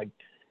happening. Like,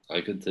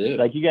 I could too.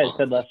 Like you guys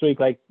said last week,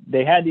 like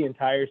they had the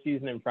entire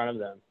season in front of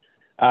them.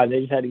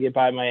 They just had to get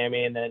by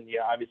Miami, and then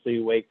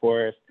obviously Wake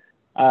Forest.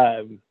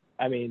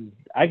 I mean,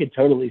 I could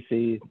totally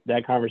see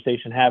that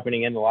conversation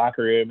happening in the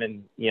locker room,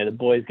 and the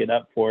boys get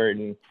up for it.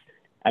 And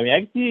I mean, I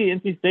can see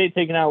NC State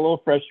taking out a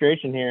little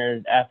frustration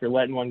here after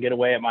letting one get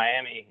away at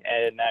Miami.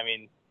 And I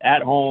mean,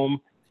 at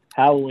home,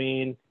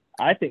 Halloween,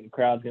 I think the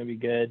crowd's going to be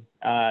good.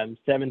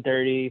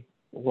 7:30,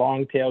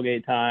 long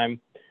tailgate time.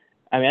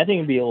 I mean, I think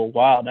it'd be a little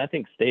wild. I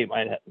think State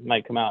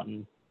might come out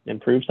and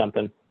improve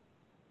something.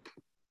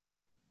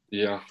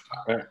 Yeah.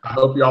 I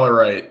hope y'all are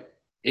right.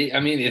 I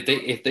mean,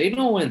 if they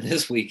don't win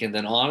this weekend,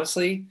 then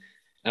honestly,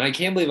 and I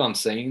can't believe I'm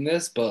saying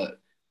this, but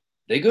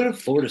they go to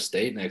Florida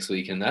State next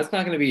week, and that's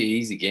not going to be an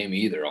easy game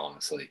either,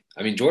 honestly.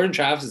 I mean, Jordan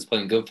Travis is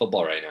playing good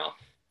football right now.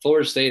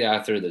 Florida State,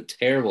 after the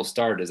terrible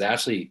start, is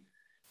actually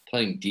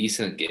playing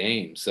decent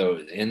games. So,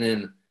 and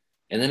then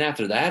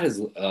after that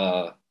is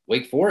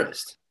Wake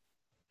Forest.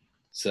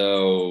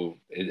 So,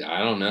 I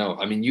don't know.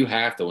 I mean, you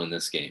have to win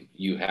this game.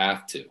 You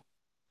have to.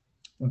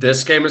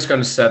 This game is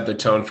going to set the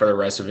tone for the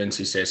rest of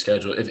NC State's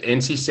schedule. If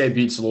NC State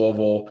beats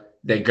Louisville,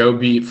 they go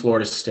beat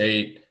Florida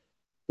State.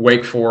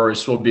 Wake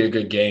Forest will be a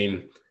good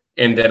game.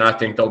 And then I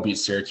think they'll beat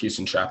Syracuse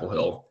and Chapel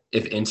Hill.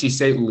 If NC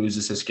State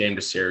loses this game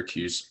to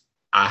Syracuse,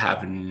 I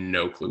have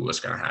no clue what's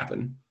going to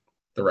happen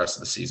the rest of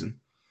the season.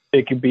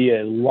 It could be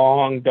a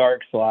long,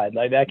 dark slide.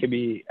 Like that could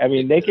be – I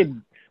mean, they could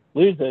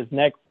lose those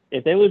next –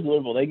 if they lose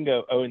Louisville, they can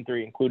go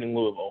 0-3, including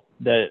Louisville,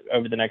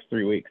 over the next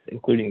 3 weeks,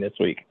 including this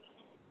week.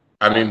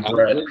 I mean,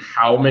 Brett,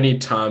 how many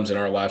times in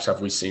our lives have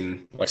we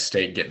seen like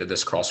State get to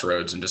this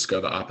crossroads and just go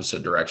the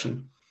opposite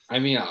direction? I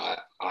mean,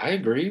 I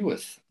agree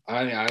with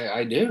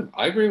I do.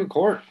 I agree with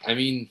Court. I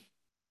mean,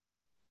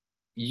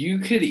 you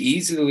could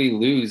easily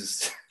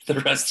lose the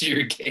rest of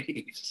your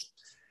games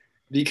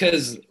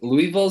because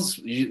Louisville's,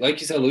 like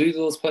you said,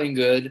 Louisville's playing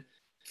good.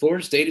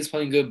 Florida State is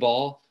playing good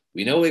ball.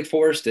 We know Wake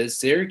Forest is.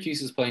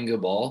 Syracuse is playing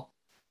good ball.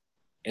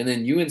 And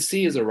then UNC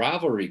is a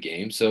rivalry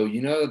game. So,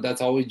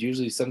 that's always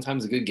usually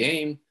sometimes a good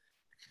game.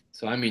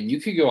 So, I mean, you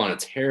could go on a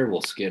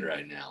terrible skid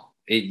right now.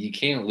 You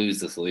can't lose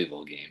this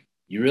Louisville game.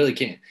 You really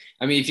can't.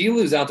 I mean, if you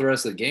lose out the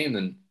rest of the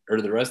game,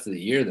 or the rest of the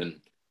year,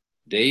 then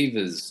Dave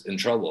is in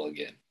trouble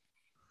again.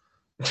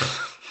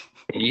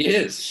 He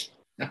is.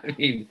 I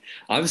mean,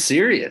 I'm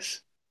serious.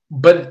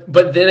 But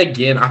then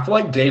again, I feel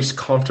like Dave's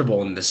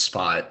comfortable in this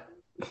spot.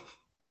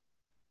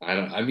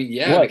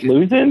 Yeah. What,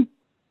 losing?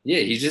 Yeah,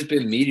 he's just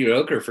been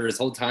mediocre for his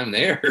whole time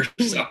there.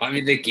 So, I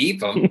mean, they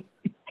keep him.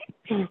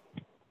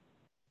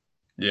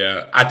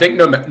 Yeah, I think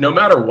no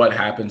matter what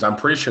happens, I'm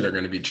pretty sure they're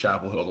going to beat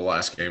Chapel Hill the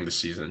last game of the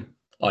season.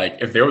 Like,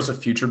 if there was a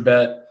future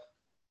bet,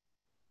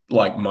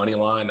 like money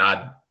line,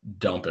 I'd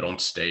dump it on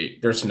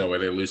State. There's no way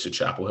they lose to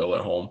Chapel Hill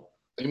at home.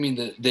 I mean,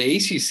 the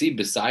ACC,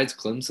 besides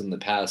Clemson, the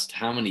past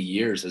how many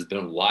years has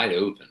been wide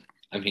open.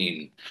 I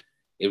mean,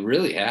 it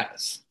really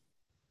has.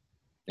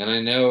 And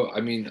I know,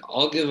 I mean,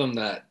 I'll give them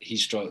that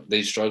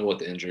they struggle with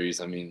the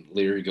injuries. I mean,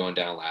 Leary going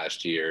down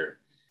last year,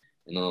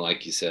 and then,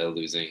 like you said,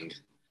 losing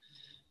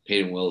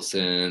Peyton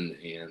Wilson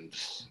and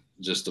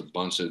just a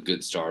bunch of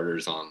good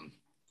starters on.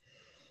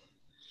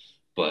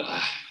 But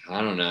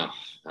I don't know.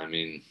 I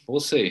mean, we'll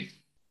see.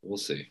 We'll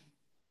see.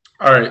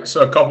 All right,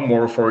 so a couple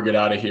more before we get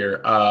out of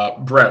here.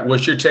 Brett,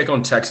 what's your take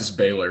on Texas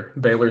Baylor?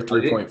 Baylor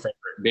 3-point favorite.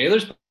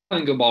 Baylor's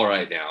playing good ball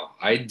right now.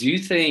 I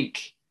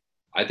think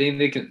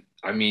they can.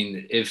 I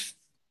mean, if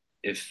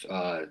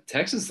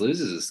Texas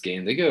loses this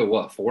game, they go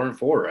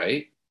 4-4,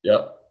 right?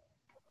 Yep.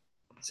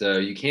 So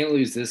you can't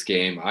lose this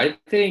game. I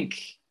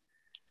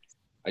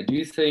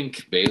do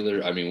think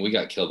Baylor. I mean, we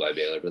got killed by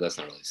Baylor, but that's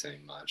not really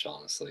saying much,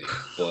 honestly.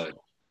 But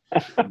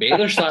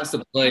Baylor still has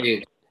to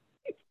play.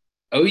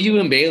 OU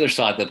and Baylor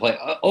still have to play.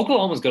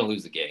 Oklahoma's going to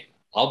lose the game.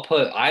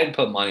 I'd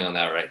put money on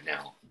that right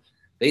now.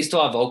 They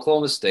still have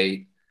Oklahoma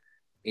State,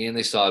 and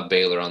they still have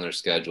Baylor on their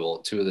schedule,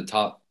 two of the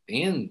top.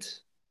 And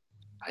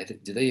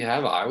do they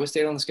have Iowa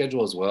State on the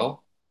schedule as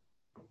well?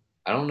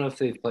 I don't know if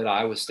they've played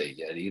Iowa State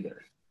yet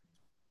either.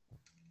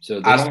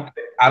 So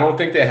I don't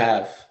think they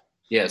have.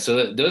 Yeah,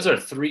 so those are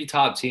three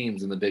top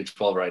teams in the Big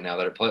 12 right now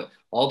that are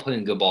all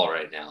playing good ball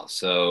right now.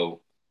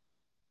 So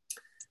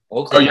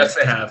Oklahoma. Oh, yes,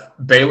 they have.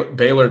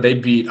 Baylor, they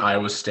beat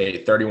Iowa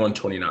State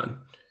 31-29.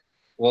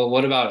 Well,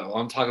 what about –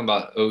 I'm talking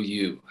about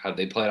OU. Have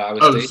they played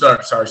Iowa State?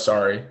 Oh,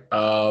 sorry.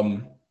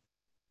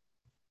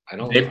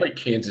 They played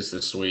Kansas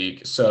this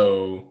week.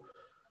 So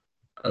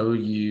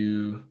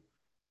OU,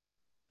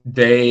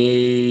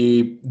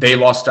 they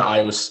lost to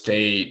Iowa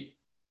State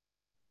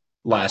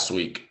last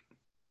week.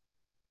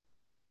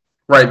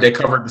 Right, they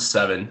covered the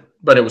 7,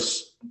 but it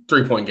was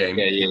 3-point game.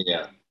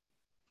 Yeah.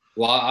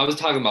 Well, I was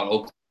talking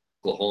about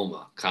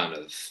Oklahoma, kind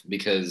of,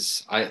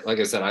 because like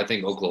I said, I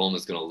think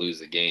Oklahoma's going to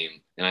lose the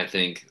game, and I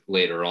think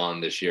later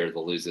on this year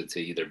they'll lose it to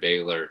either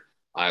Baylor,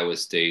 Iowa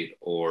State,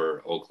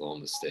 or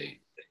Oklahoma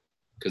State,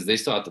 because they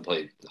still have to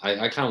play.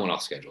 I kind of went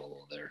off schedule a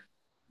little there,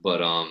 but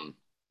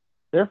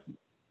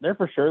they're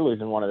for sure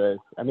losing one of those.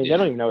 I mean, They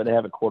don't even know they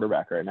have a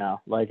quarterback right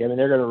now. Like, I mean,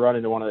 they're going to run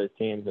into one of those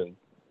teams, and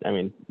I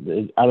mean,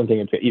 I don't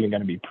think it's even going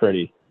to be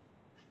pretty.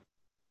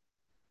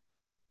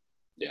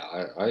 Yeah,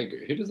 I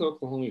agree. Who does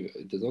Oklahoma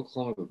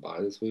have a bye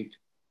this week?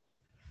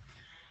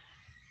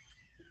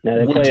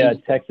 No, they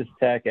play Texas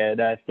Tech at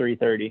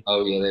 3:30.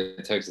 Oh, yeah, they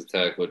have Texas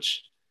Tech,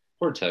 which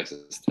poor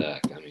Texas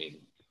Tech. I mean,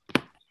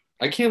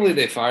 I can't believe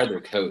they fired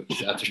their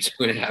coach after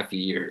 2.5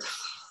 years.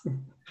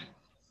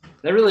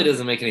 That really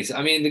doesn't make any sense.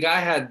 I mean, the guy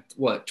had,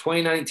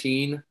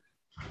 2019,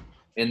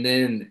 and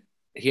then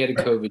he had a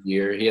COVID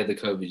year. He had the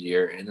COVID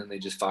year, and then they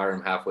just fired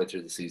him halfway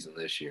through the season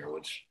this year,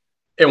 which.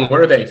 And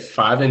what are they,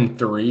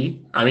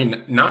 5-3? I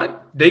mean,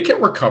 they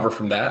can recover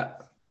from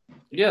that.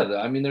 Yeah,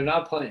 I mean, they're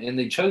not playing, and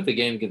they choked the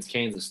game against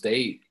Kansas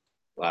State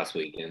last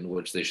weekend,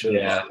 which they should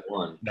have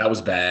won. That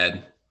was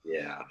bad.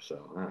 Yeah,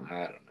 so I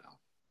don't know.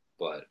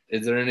 But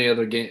is there any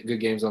other good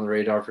games on the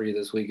radar for you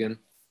this weekend?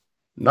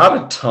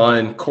 Not a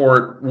ton.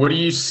 Court, what do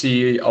you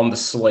see on the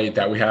slate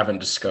that we haven't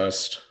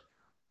discussed?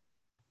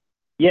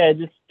 Yeah,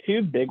 just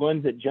two big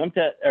ones that jumped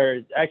at,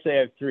 or actually I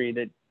have three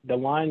that the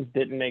lines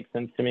didn't make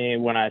sense to me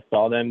when I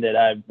saw them that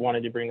I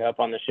wanted to bring up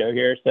on the show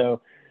here.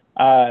 So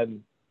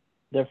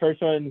the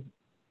first one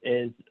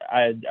is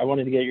I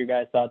wanted to get your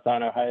guys' thoughts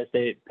on Ohio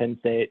State, Penn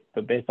State,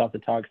 but based off the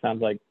talk,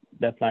 sounds like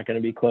that's not going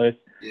to be close.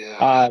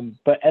 Yeah.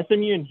 But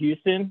SMU and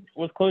Houston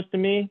was close to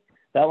me.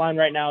 That line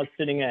right now is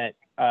sitting at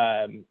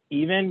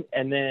even,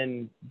 and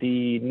then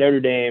the Notre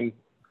Dame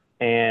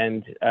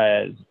and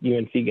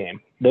UNC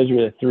game. Those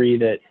were the three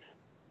that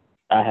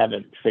I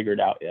haven't figured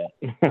out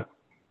yet.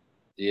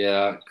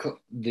 Yeah,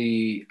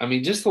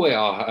 just the way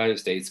Ohio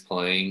State's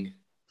playing,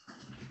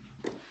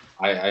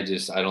 I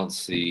don't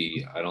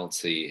see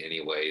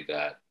any way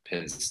that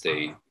Penn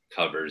State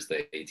covers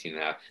the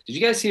 18.5. Did you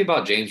guys see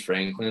about James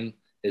Franklin,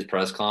 his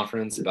press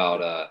conference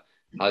about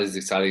how he's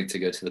excited to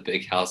go to the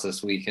Big House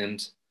this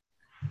weekend,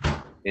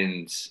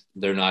 and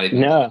they're not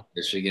even in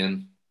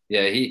Michigan?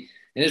 Yeah, in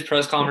his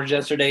press conference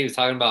yesterday, he was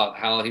talking about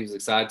how he was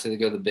excited to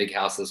go to the Big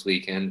House this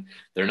weekend.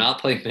 They're not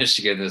playing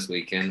Michigan this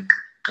weekend.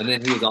 And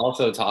then he was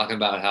also talking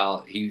about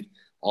how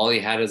all he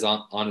had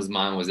on his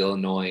mind was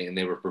Illinois, and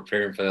they were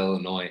preparing for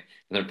Illinois, and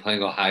they're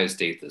playing Ohio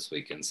State this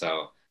weekend.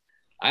 So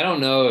I don't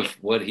know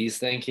what he's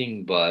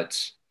thinking,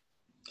 but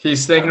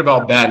he's thinking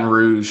about Baton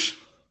Rouge.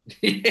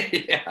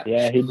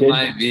 Yeah, he did.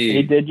 Might be.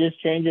 He did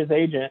just change his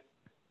agent.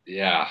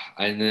 Yeah,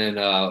 and then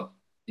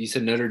you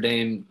said Notre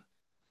Dame,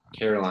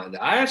 Carolina.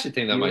 I actually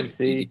think that might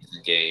be a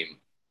decent game.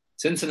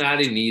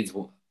 Cincinnati needs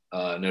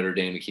Notre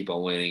Dame to keep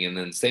on winning, and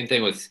then same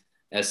thing with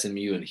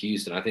SMU and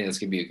Houston. I think that's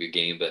going to be a good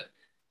game, but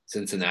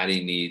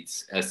Cincinnati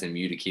needs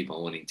SMU to keep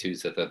on winning too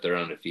so that they're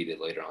undefeated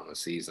later on the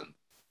season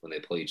when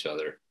they play each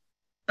other.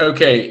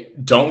 Okay,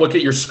 don't look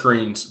at your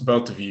screens,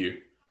 both of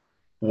you.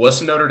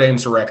 What's Notre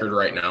Dame's record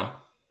right now?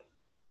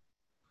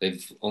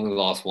 They've only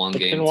lost one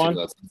game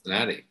to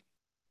Cincinnati.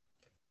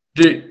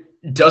 Dude,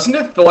 doesn't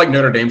it feel like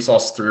Notre Dame's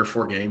lost 3 or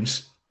 4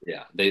 games?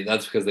 Yeah,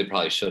 that's because they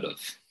probably should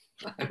have.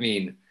 I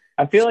mean,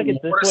 I feel like it's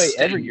this way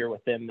every year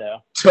with them, though.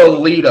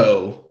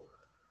 Toledo,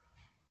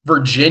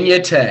 Virginia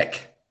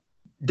Tech.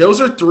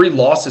 Those are 3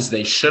 losses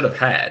they should have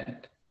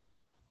had.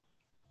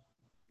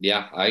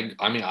 Yeah,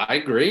 I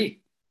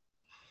agree.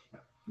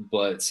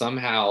 But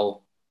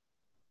somehow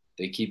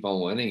they keep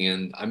on winning.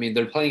 And, I mean,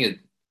 they're playing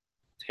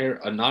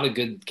not a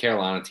good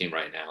Carolina team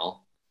right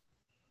now.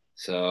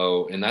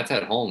 So, and that's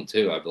at home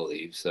too, I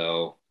believe.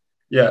 So,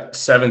 yeah,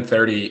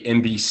 7:30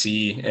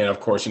 NBC. And, of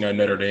course,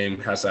 Notre Dame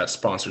has that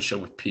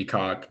sponsorship with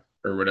Peacock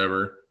or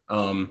whatever.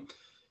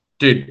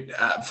 Dude,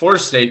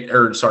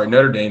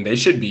 Notre Dame, they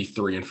should be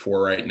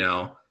 3-4 right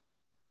now.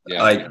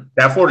 Yeah.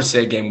 That Florida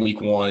State game week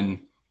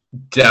 1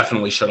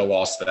 definitely should have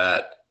lost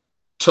that.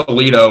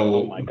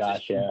 Toledo. Oh my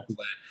gosh, yeah.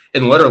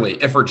 And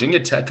literally, if Virginia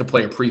Tech could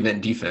play a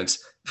prevent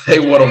defense, they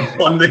would have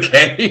won the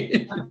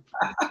game.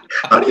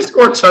 How do you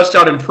score a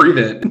touchdown in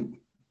prevent?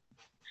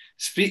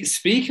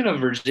 Speaking of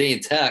Virginia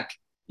Tech,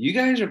 you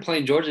guys are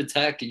playing Georgia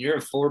Tech and you're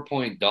a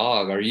 4-point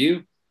dog. How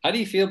do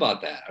you feel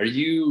about that? Are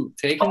you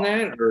taking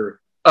that or?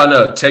 Oh,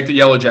 no. Take the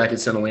Yellow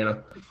Jackets in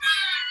Atlanta.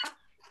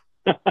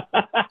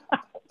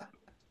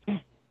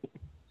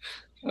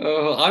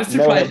 I'm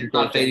surprised you're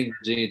not fading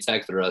Virginia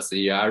Tech the rest of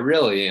the year. I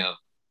really am.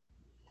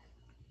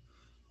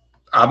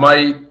 I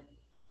might.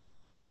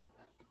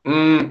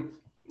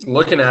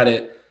 Looking at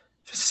it,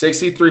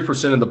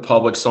 63% of the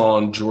public's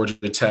on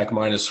Georgia Tech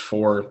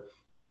 -4,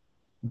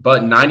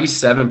 but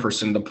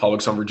 97% of the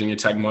public's on Virginia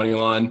Tech money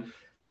line.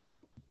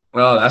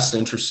 Well, that's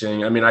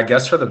interesting. I mean, I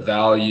guess for the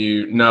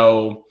value,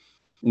 no,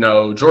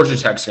 Georgia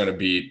Tech's going to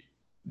beat.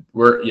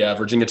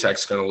 Virginia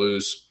Tech's going to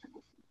lose.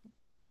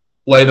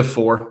 Lay the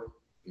 4.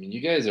 I mean,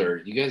 you guys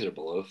are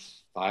below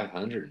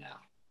 500 now.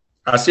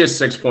 I see a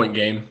 6-point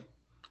game.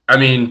 I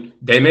mean,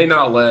 they may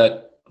not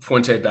let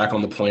Fuente back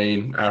on the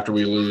plane after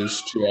we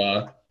lose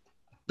to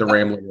the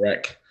Rambling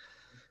Wreck.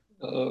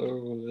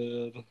 Oh,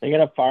 man. They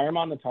going to fire him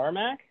on the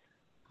tarmac?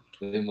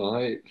 They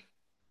might.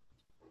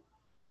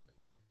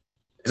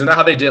 Isn't that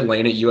how they did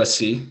Lane at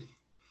USC?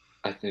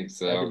 I think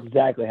so. That's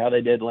exactly how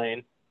they did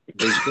Lane.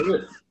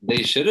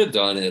 They should have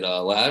done it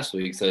last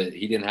week so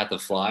he didn't have to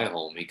fly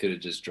home. He could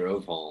have just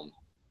drove home.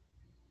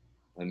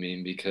 I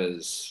mean,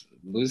 because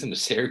losing to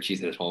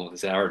Syracuse at home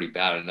is already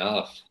bad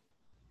enough.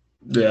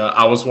 Yeah,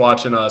 I was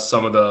watching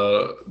some of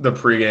the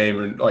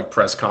pregame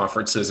press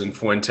conferences, and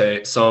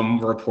Fuente.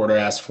 Some reporter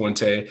asked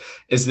Fuente,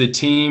 "Is the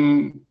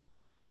team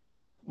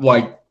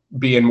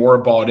being more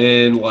bought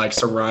in,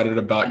 surrounded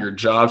about your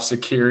job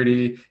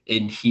security?"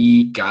 And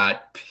he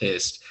got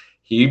pissed.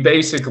 He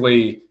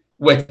basically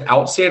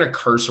without saying a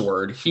curse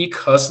word. He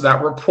cussed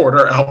that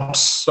reporter out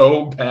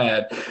so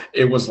bad.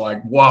 It was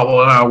like,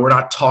 wow, we're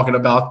not talking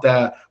about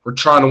that. We're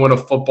trying to win a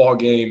football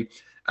game.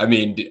 I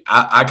mean,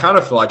 I kind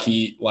of feel like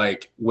he,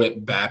 like,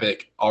 with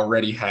Babbitt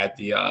already had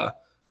the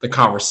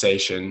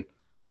conversation.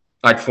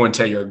 Like,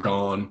 Fuente, you're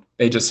gone.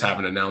 They just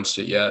haven't announced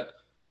it yet.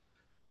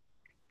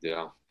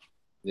 Yeah.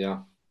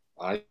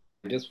 I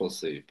guess we'll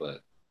see,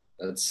 but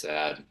that's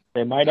sad.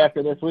 They might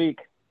after this week.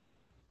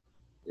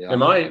 Yeah. They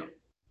might.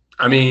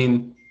 I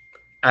mean,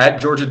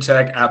 at Georgia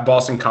Tech, at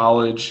Boston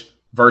College,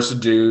 versus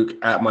Duke,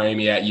 at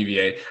Miami, at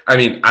UVA. I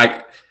mean,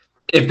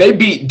 if they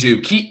beat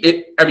Duke,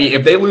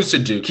 if they lose to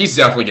Duke, he's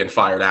definitely getting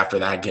fired after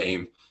that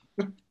game.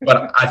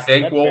 But I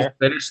think we'll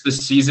finish the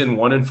season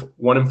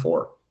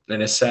 1-4,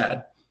 and it's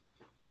sad.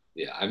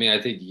 Yeah, I mean,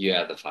 I think you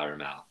have to fire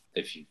him out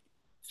if you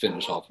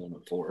finish off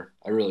 1-4.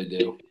 I really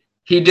do.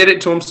 He did it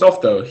to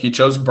himself, though. He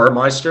chose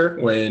Burmeister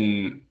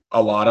when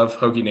a lot of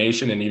Hokie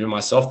Nation and even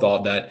myself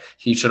thought that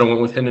he should have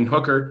went with Hendon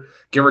Hooker.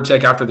 Give or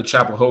take, after the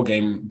Chapel Hill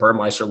game,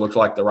 Burmeister looked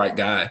like the right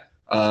guy.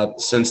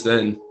 Since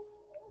then,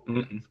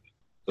 and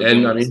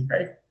I mean,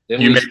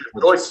 you made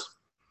the choice.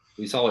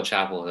 We saw what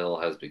Chapel Hill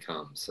has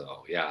become.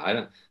 So yeah,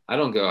 I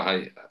don't go.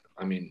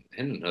 I mean,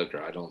 Hendon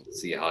Hooker, I don't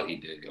see how he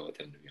did go with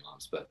him, to be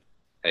honest. But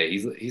hey,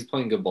 he's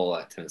playing good ball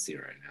at Tennessee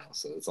right now,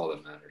 so that's all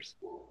that matters.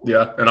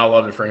 Yeah, and I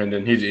love it for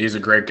Hendon. He's a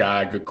great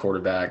guy, good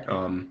quarterback.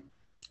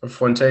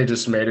 Fuente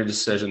just made a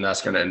decision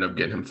that's going to end up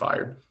getting him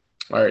fired.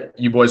 All right,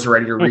 you boys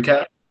ready to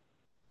recap?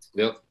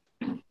 Yep.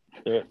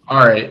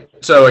 All right.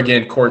 So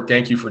again, Court,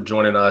 thank you for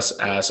joining us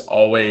as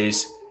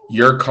always.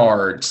 Your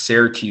card: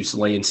 Syracuse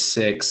laying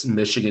 6,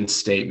 Michigan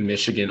State,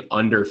 Michigan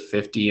under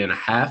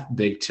 50.5,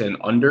 Big Ten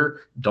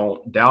under.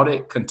 Don't doubt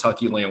it.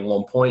 Kentucky laying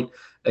 1 point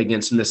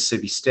against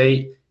Mississippi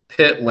State.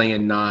 Pitt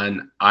laying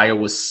 9,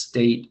 Iowa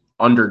State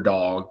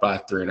underdog by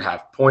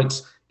 3.5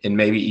 points, and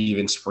maybe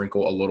even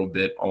sprinkle a little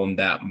bit on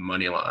that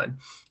money line.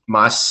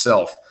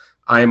 Myself,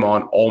 I am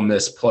on Ole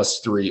Miss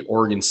 +3,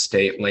 Oregon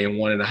State laying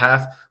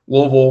 1.5,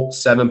 Louisville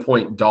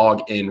 7-point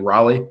dog in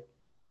Raleigh,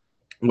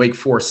 Wake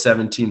Forest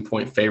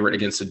 17-point favorite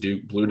against the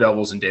Duke Blue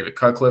Devils and David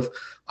Cutcliffe,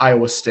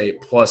 Iowa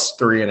State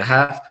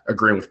 +3.5,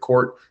 agreeing with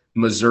Court,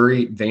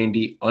 Missouri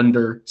Vandy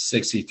under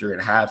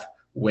 63.5,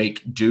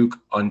 Wake Duke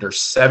under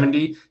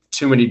 70.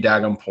 Too many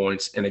daggum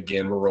points, and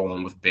again, we're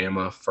rolling with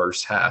Bama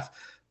first half.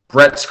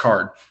 Brett's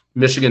card: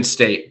 Michigan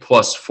State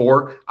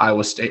 +4,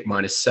 Iowa State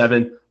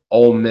 -7,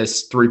 Ole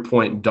Miss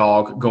 3-point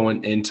dog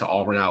going into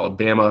Auburn,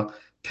 Alabama,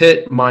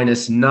 Pitt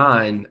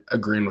 -9,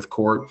 agreeing with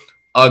Court,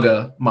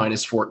 UGA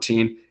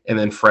 -14, and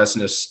then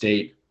Fresno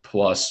State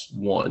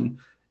 +1.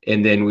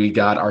 And then we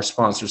got our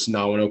sponsors,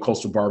 910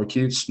 Coastal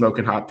Barbecue,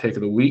 smoking hot pick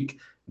of the week,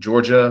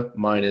 Georgia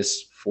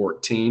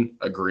 -14,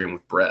 agreeing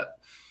with Brett.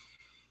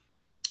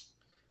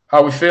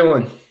 How we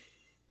feeling?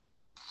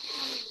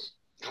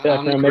 Yeah,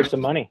 I'm going to make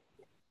some money.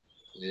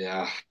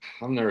 Yeah,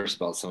 I'm nervous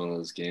about some of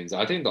those games.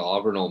 I think the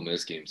Auburn-Ole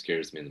Miss game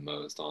scares me the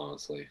most,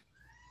 honestly.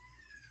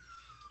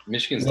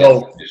 Michigan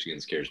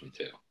scares me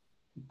too.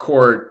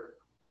 Court,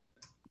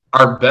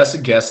 our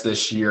best guess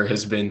this year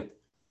has been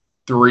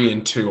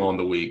 3-2 on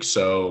the week.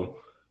 So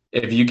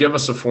if you give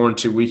us a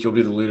 4-2 week, you'll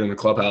be the leader in the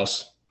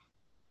clubhouse.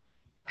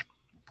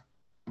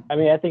 I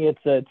mean, I think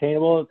it's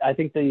attainable. I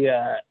think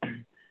the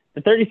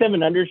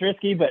 37 under is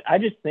risky, but I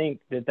just think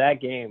that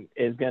game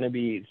is going to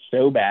be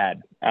so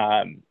bad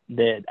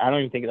that I don't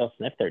even think they'll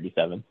sniff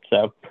 37.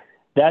 So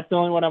that's the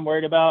only one I'm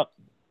worried about.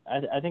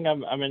 I think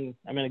I'm in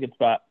a good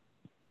spot.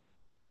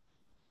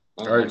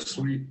 All right,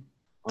 sweet.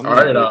 All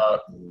right,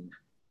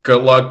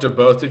 good luck to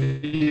both of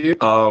you.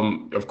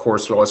 Of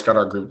course, we always got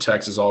our group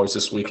text as always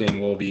this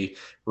weekend. We'll be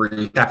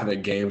recapping the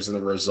games and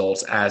the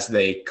results as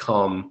they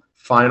come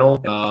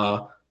final.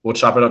 We'll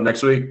chop it up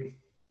next week.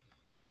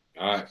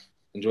 All right.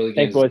 Enjoy the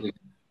games. Thanks, boys.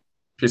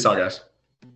 Peace out, guys.